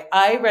up. Like,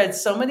 I read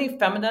so many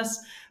feminist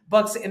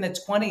books in the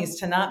 20s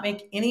to not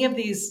make any of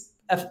these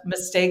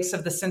mistakes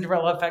of the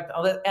Cinderella effect,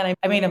 all that, and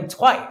I made them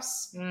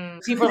twice.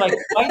 People are like,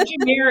 why did you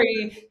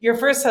marry your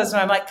first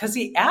husband? I'm like, because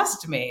he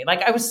asked me.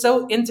 Like, I was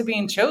so into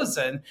being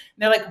chosen. And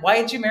they're like, why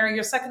did you marry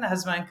your second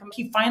husband?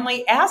 He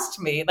finally asked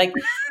me. Like,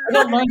 I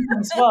don't learn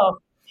things well.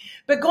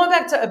 But going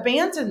back to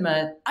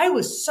abandonment, I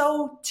was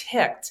so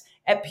ticked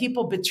at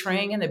people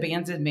betraying and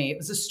abandoning me. It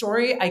was a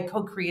story I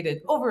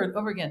co-created over and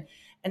over again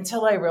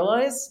until I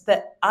realized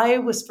that I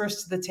was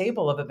first to the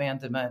table of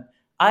abandonment.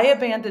 I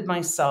abandoned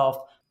myself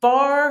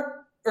far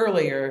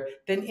earlier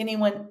than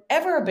anyone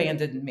ever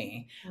abandoned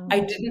me. I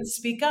didn't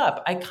speak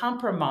up. I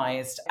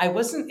compromised. I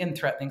wasn't in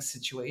threatening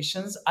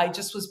situations. I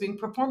just was being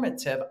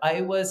performative. I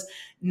was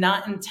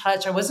not in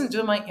touch. I wasn't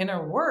doing my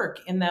inner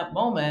work in that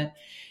moment.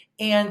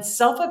 And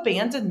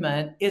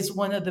self-abandonment is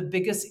one of the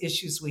biggest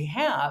issues we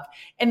have.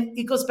 And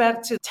it goes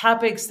back to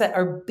topics that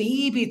are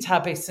baby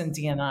topics in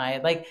D&I.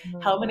 Like,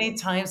 how many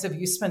times have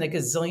you spent $1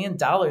 gazillion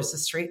to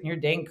straighten your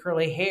dang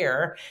curly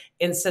hair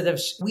instead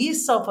of we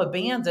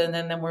self-abandon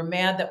and then we're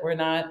mad that we're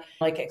not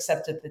like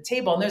accepted at the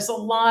table. And there's a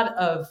lot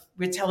of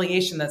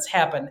retaliation that's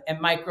happened and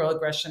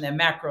microaggression and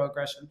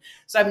macroaggression.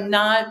 So I'm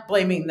not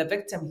blaming the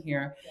victim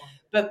here. Yeah.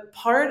 But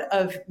part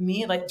of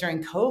me, like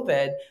during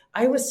COVID,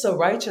 I was so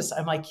righteous.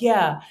 I'm like,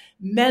 yeah,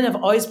 men have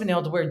always been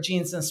able to wear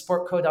jeans and a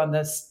sport coat on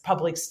this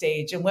public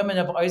stage, and women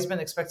have always been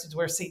expected to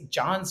wear St.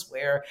 John's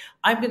wear.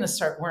 I'm going to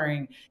start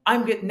wearing,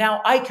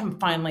 now I can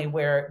finally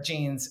wear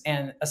jeans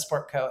and a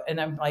sport coat.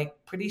 And I'm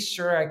like, pretty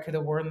sure I could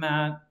have worn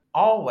that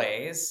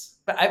always.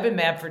 But I've been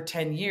mad for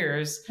 10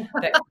 years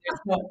that there's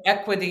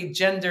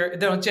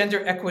no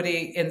gender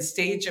equity in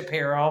stage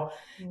apparel.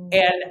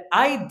 And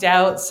I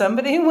doubt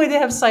somebody would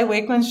have Cy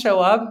Wakeman show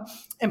up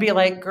and be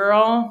like,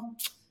 girl,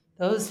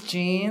 those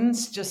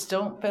jeans just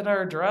don't fit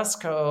our dress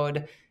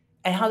code.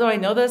 And how do I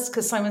know this?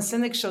 Because Simon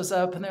Sinek shows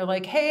up and they're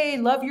like, hey,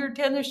 love your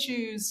tennis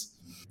shoes.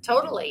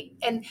 Totally.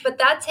 But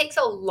that takes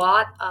a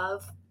lot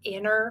of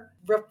inner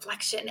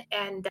reflection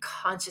and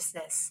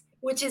consciousness,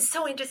 which is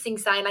so interesting,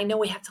 Cy. And I know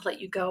we have to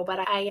let you go, but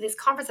this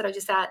conference that I was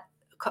just at,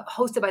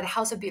 hosted by the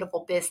House of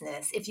Beautiful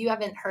Business. If you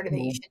haven't heard of it,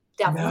 you should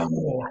definitely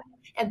do that.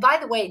 And by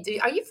the way,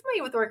 are you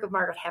familiar with the work of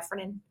Margaret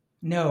Heffernan?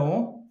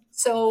 No.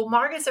 So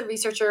Margaret's a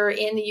researcher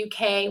in the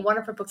UK. One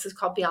of her books is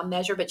called Beyond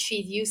Measure, but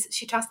she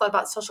talks a lot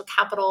about social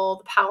capital,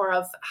 the power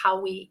of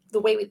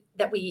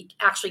that we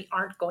actually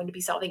aren't going to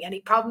be solving any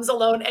problems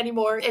alone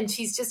anymore. And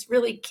she's just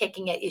really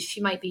kicking it.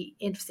 She might be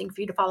interesting for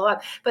you to follow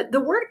up. But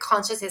the word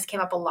consciousness came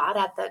up a lot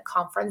at the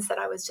conference that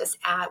I was just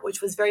at, which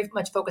was very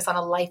much focused on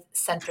a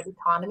life-centered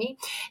economy.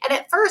 And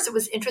at first it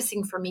was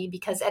interesting for me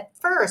because at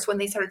first when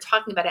they started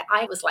talking about it,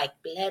 I was like,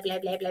 blah, blah,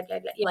 blah, blah, blah,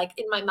 blah, like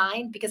in my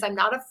mind, because I'm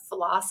not a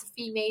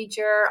philosophy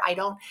major. I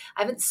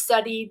haven't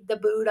studied the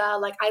Buddha.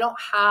 Like I don't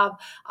have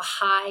a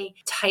high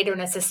titer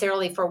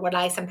necessarily for what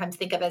I sometimes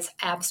think of as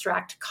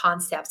abstract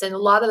concepts. And a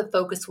lot of the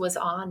focus was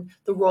on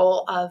the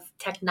role of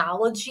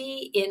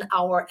technology in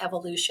our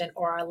evolution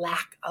or our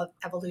lack of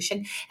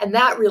evolution. And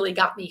that really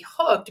got me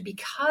hooked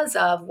because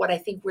of what I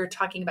think we're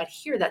talking about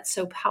here that's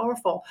so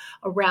powerful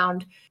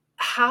around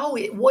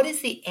what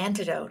is the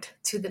antidote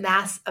to the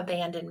mass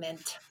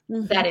abandonment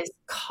that is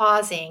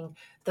causing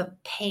the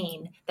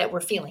pain that we're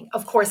feeling.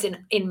 Of course,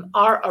 in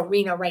our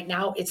arena right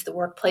now, it's the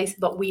workplace,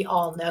 but we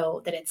all know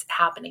that it's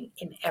happening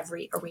in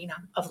every arena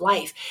of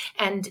life.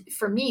 And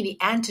for me, the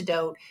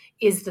antidote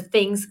is the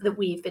things that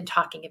we've been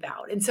talking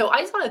about. And so I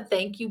just want to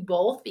thank you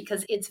both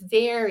because it's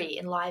very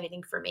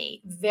enlivening for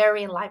me,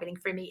 very enlivening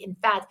for me. In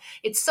fact,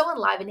 it's so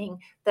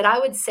enlivening that I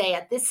would say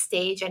at this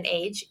stage and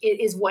age,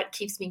 it is what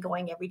keeps me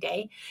going every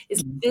day.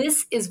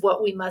 This is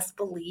what we must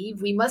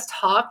believe. We must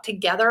talk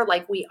together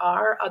like we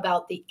are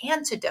about the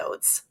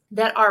antidotes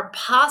that are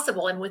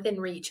possible and within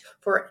reach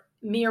for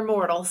mere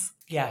mortals.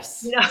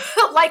 Yes.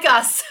 Like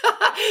us.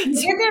 The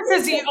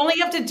difference is you only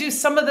have to do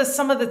some of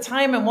the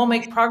time and we'll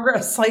make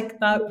progress like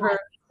that. Yeah.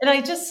 And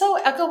I just so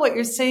echo what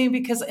you're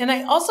saying and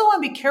I also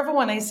want to be careful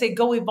when I say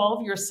go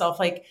evolve yourself.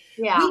 Like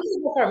we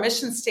gave up our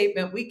mission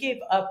statement, we gave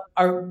up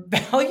our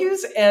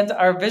values and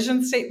our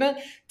vision statement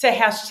to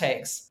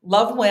hashtags.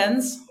 Love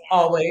wins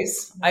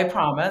always, I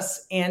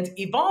promise, and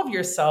evolve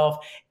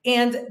yourself.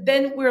 And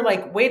then we're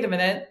like, wait a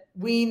minute.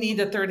 We need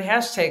a third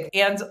hashtag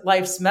and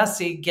life's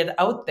messy, get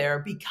out there.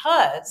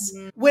 Because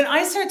when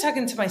I started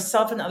talking to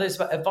myself and others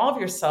about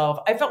evolve yourself,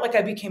 I felt like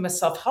I became a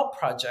self-help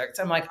project.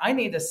 I'm like, I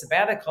need a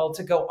sabbatical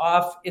to go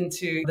off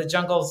into the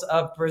jungles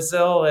of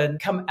Brazil and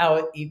come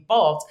out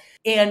evolved.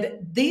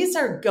 And these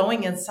are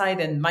going inside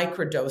in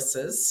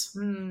microdoses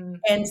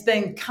and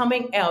then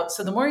coming out.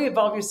 So the more you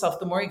evolve yourself,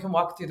 the more you can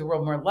walk through the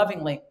world more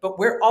lovingly. But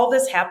where all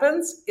this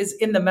happens is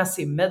in the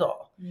messy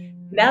middle.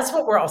 And that's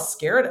what we're all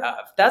scared of.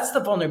 That's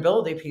the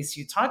vulnerability piece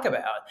you talk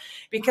about.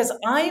 Because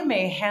I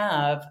may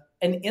have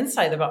an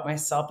insight about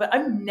myself, but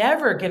I'm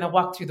never going to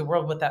walk through the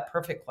world with that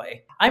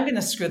perfectly. I'm going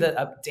to screw that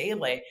up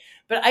daily.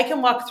 But I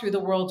can walk through the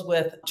world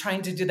with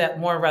trying to do that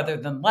more rather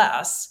than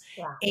less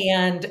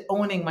and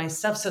owning my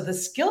stuff. So the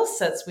skill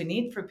sets we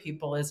need for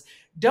people is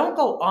don't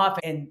go off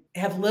and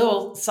have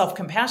little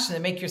self-compassion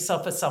and make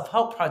yourself a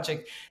self-help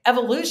project.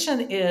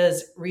 Evolution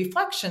is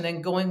reflection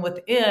and going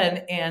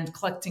within and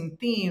collecting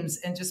themes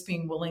and just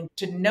being willing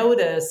to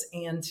notice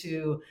and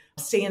to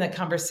stay in a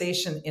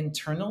conversation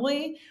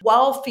internally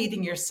while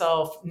feeding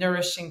yourself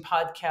nourishing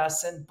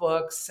podcasts and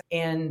books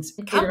and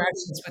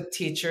interactions with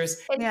teachers.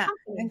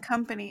 And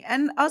company.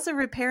 And also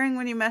repairing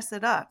when you mess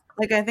it up.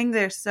 Like, I think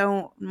there's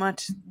so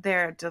much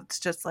there that's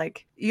just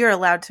like, you're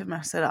allowed to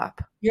mess it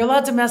up. You're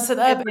allowed to mess it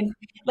up. And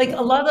like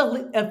a lot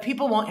of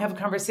people won't have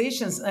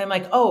conversations. And I'm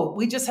like, oh,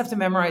 we just have to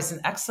memorize an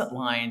exit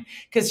line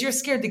because you're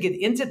scared to get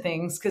into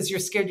things because you're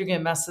scared you're going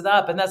to mess it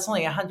up. And that's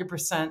only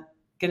 100%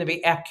 going to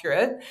be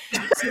accurate.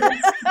 So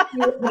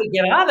to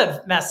get out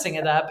of messing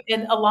it up.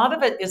 And a lot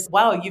of it is,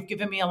 wow, you've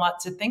given me a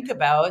lot to think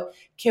about.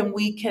 Can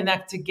we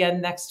connect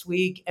again next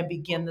week and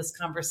begin this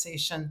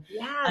conversation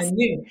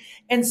anew?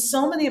 And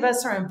so many of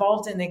us are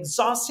involved in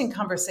exhausting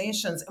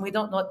conversations and we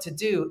don't know what to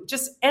do.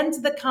 Just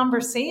end the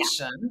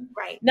conversation,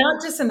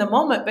 not just in the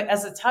moment, but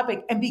as a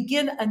topic and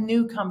begin a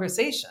new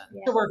conversation.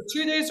 To work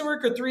 2 days a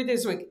week or 3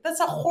 days a week. That's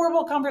a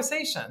horrible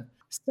conversation.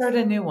 Start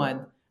a new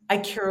one. I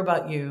care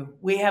about you.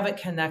 We haven't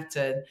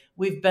connected.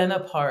 We've been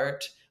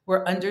apart.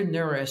 We're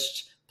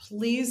undernourished.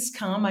 Please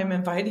come. I'm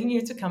inviting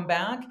you to come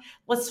back.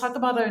 Let's talk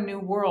about our new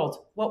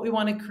world, what we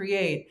want to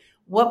create,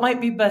 what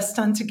might be best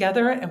done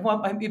together and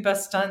what might be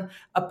best done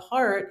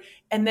apart.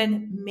 And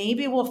then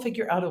maybe we'll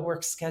figure out a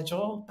work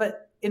schedule.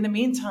 But in the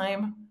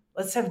meantime,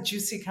 let's have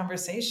juicy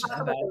conversation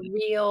about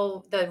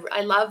it.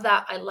 I love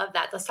that. I love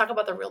that. Let's talk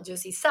about the real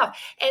juicy stuff.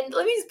 And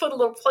let me just put a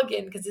little plug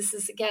in because this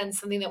is, again,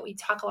 something that we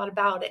talk a lot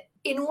about.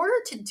 In order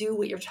to do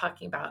what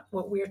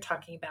we're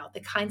talking about, the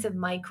kinds of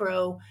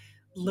micro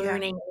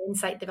learning and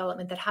insight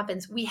development that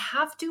happens, we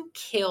have to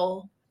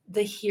kill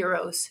the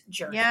hero's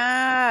journey.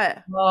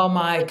 Yeah. Oh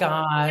my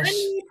gosh.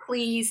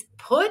 please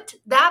put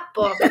that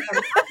book and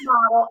that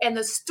model and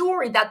the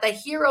story that the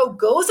hero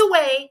goes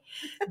away,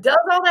 does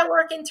all that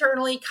work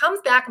internally,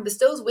 comes back and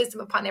bestows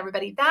wisdom upon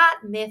everybody. That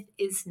myth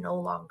is no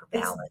longer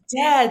valid. It's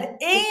dead.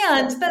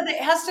 And then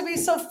it has to be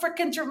so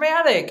freaking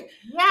dramatic.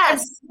 Yes. I'm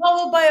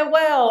swallowed by a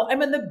whale.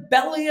 I'm in the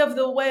belly of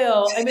the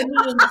whale. I'm in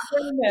the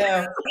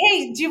inferno.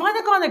 Hey, do you want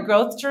to go on a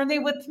growth journey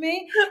with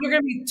me? You're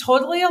going to be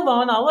totally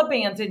alone. I'll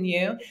abandon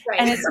you. Right.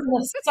 And it's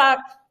going to suck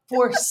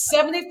for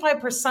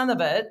 75% of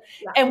it.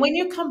 Yeah. And when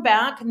you come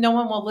back, no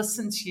one will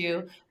listen to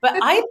you. But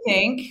I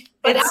think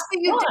But it's after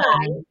you fun.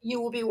 die,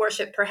 you will be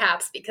worshipped,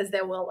 perhaps, because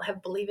they will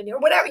have believed in you or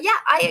whatever. Yeah,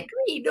 I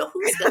agree. No,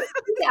 who's going to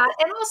do that?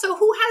 And also,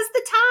 who has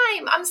the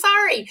time? I'm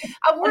sorry.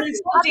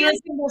 There's no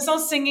dancing, there's no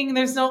singing,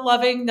 there's no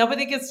loving.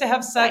 Nobody gets to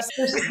have sex.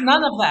 There's just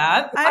none of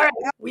that. All right,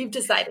 we've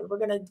decided we're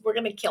gonna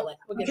kill it.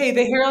 Okay,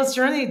 the hero's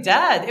journey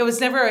dead. It was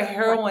never a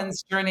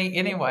heroine's journey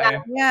anyway.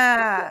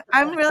 Yeah,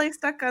 I'm really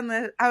stuck on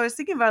I was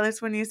thinking about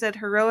this when you said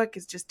heroic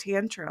is just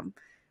tantrum.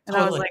 And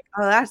I was like,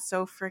 oh, that's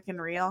so freaking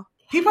real.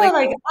 People are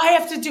like, I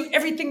have to do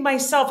everything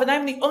myself, and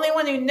I'm the only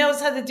one who knows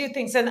how to do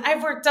things, and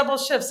I've worked double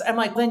shifts. I'm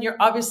like, then you're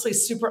obviously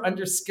super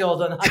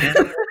underskilled on how to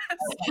do it.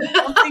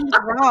 Something's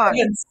wrong.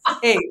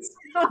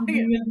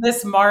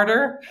 This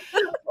martyr.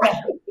 Right.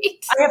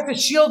 I have to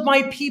shield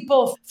my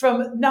people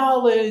from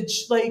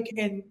knowledge,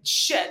 and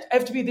shit. I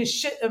have to be this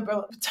shit.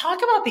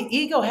 Talk about the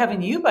ego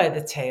having you by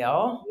the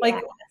tail.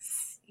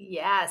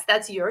 Yes,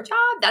 that's your job.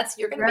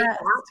 You're going to be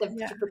active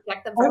to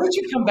protect them. Why would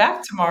you come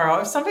back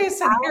tomorrow? If somebody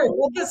said, here,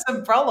 hold this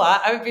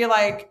umbrella, I would be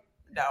like,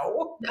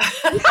 no.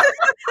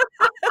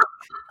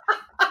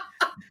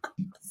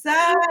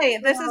 Cy,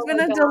 this has been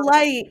a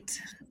delight.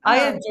 I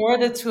adore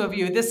the two of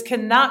you. This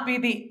cannot be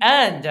the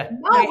end.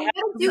 No, we have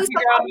to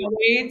figure out a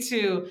way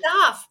to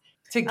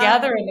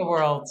gather in the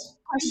world.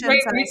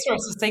 Great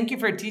resources. Thank you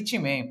for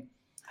teaching me.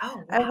 Oh,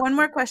 wow. I have one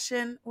more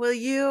question. Will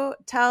you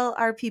tell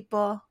our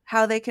people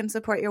how they can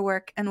support your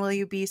work, and will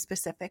you be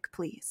specific,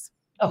 please?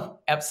 Oh,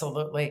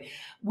 absolutely.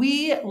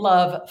 We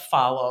love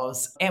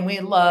follows, and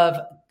we love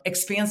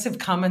expansive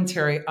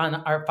commentary on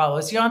our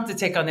follows. You don't have to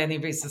take on any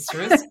of these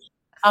truths.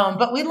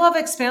 But we love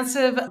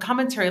expansive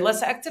commentary.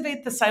 Let's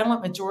activate the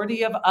silent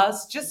majority of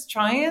us just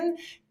trying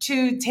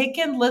to take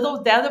in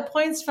little data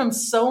points from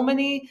so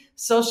many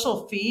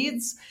social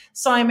feeds.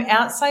 So I'm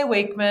at Cy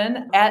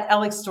Wakeman, at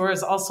Alex Store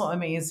is also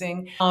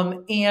amazing.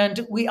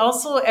 And we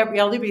also at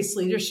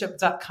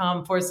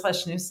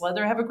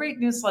realitybasedleadership.com/newsletter have a great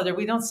newsletter.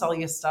 We don't sell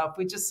you stuff.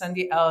 We just send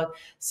you out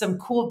some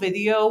cool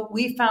video.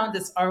 We found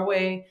it's our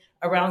way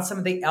around some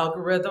of the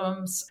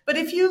algorithms. But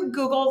if you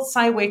Google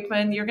Cy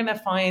Wakeman, you're going to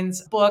find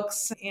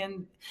books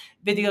and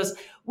videos.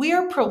 We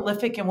are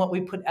prolific in what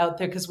we put out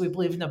there because we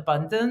believe in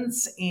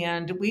abundance,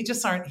 and we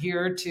just aren't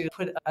here to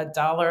put a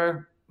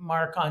dollar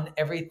mark on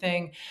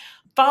everything.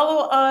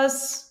 Follow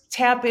us.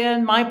 Tap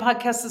in. My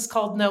podcast is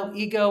called No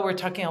Ego. We're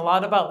talking a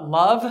lot about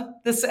love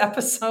this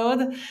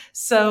episode.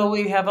 So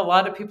we have a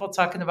lot of people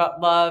talking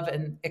about love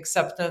and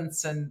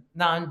acceptance and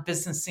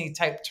non-businessy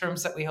type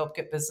terms that we hope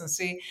get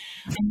businessy.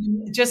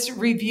 And just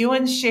review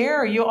and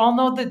share. You all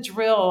know the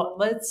drill.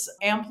 Let's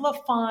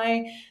amplify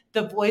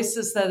the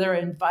voices that are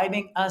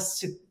inviting us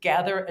to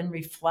gather and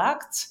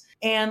reflect.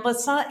 And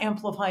let's not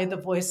amplify the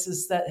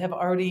voices that have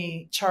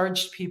already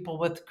charged people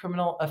with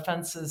criminal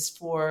offenses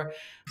for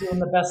doing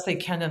the best they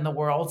can in the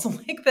world.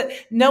 Like that,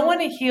 no one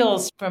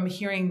heals from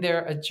hearing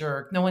they're a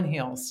jerk. No one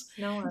heals.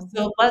 No one.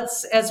 So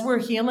as we're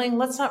healing,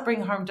 let's not bring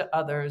harm to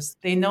others.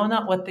 They know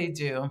not what they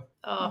do.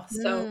 Oh,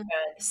 so good.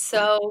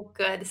 So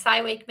good.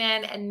 Cy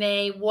Wakeman and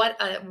May, what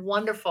a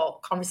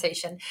wonderful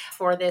conversation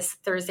for this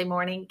Thursday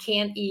morning.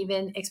 Can't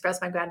even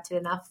express my gratitude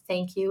enough.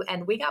 Thank you.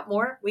 And we got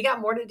more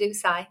to do,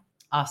 Cy.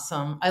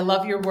 Awesome. I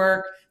love your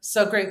work.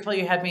 So grateful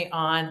you had me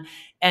on.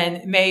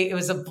 And May, it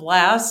was a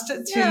blast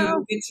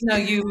to get to know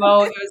you,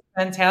 Mo. It was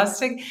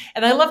fantastic.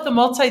 And I love the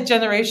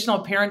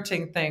multi-generational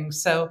parenting thing.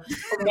 So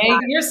May,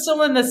 you're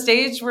still in the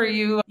stage where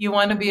you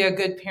want to be a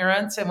good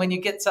parent. And when you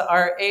get to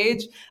our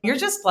age, you're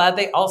just glad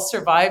they all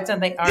survived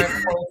and they aren't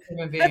full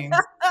human beings.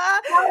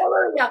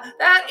 Hallelujah.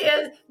 That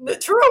is, the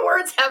true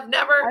words have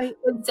never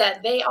been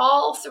said. They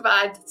all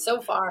survived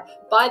so far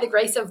by the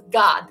grace of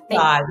God.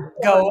 God,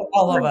 go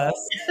all of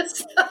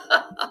us.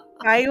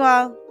 Bye, you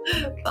all.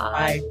 Bye.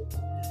 Bye.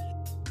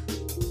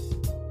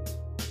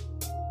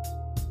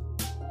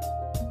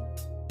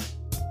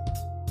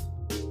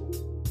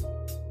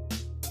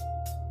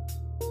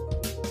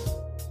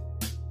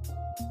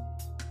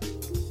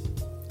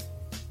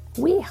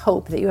 We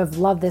hope that you have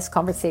loved this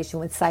conversation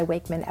with Cy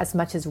Wakeman as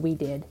much as we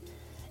did.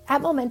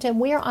 At Momentum,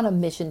 we are on a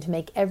mission to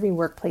make every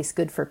workplace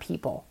good for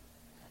people.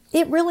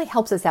 It really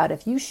helps us out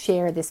if you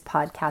share this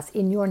podcast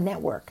in your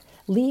network,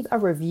 leave a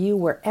review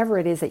wherever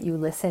it is that you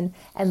listen,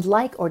 and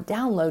like or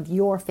download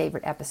your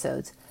favorite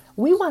episodes.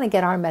 We want to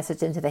get our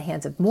message into the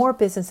hands of more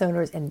business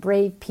owners and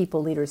brave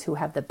people leaders who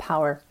have the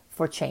power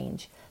for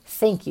change.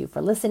 Thank you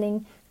for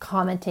listening,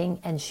 commenting,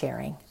 and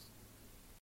sharing.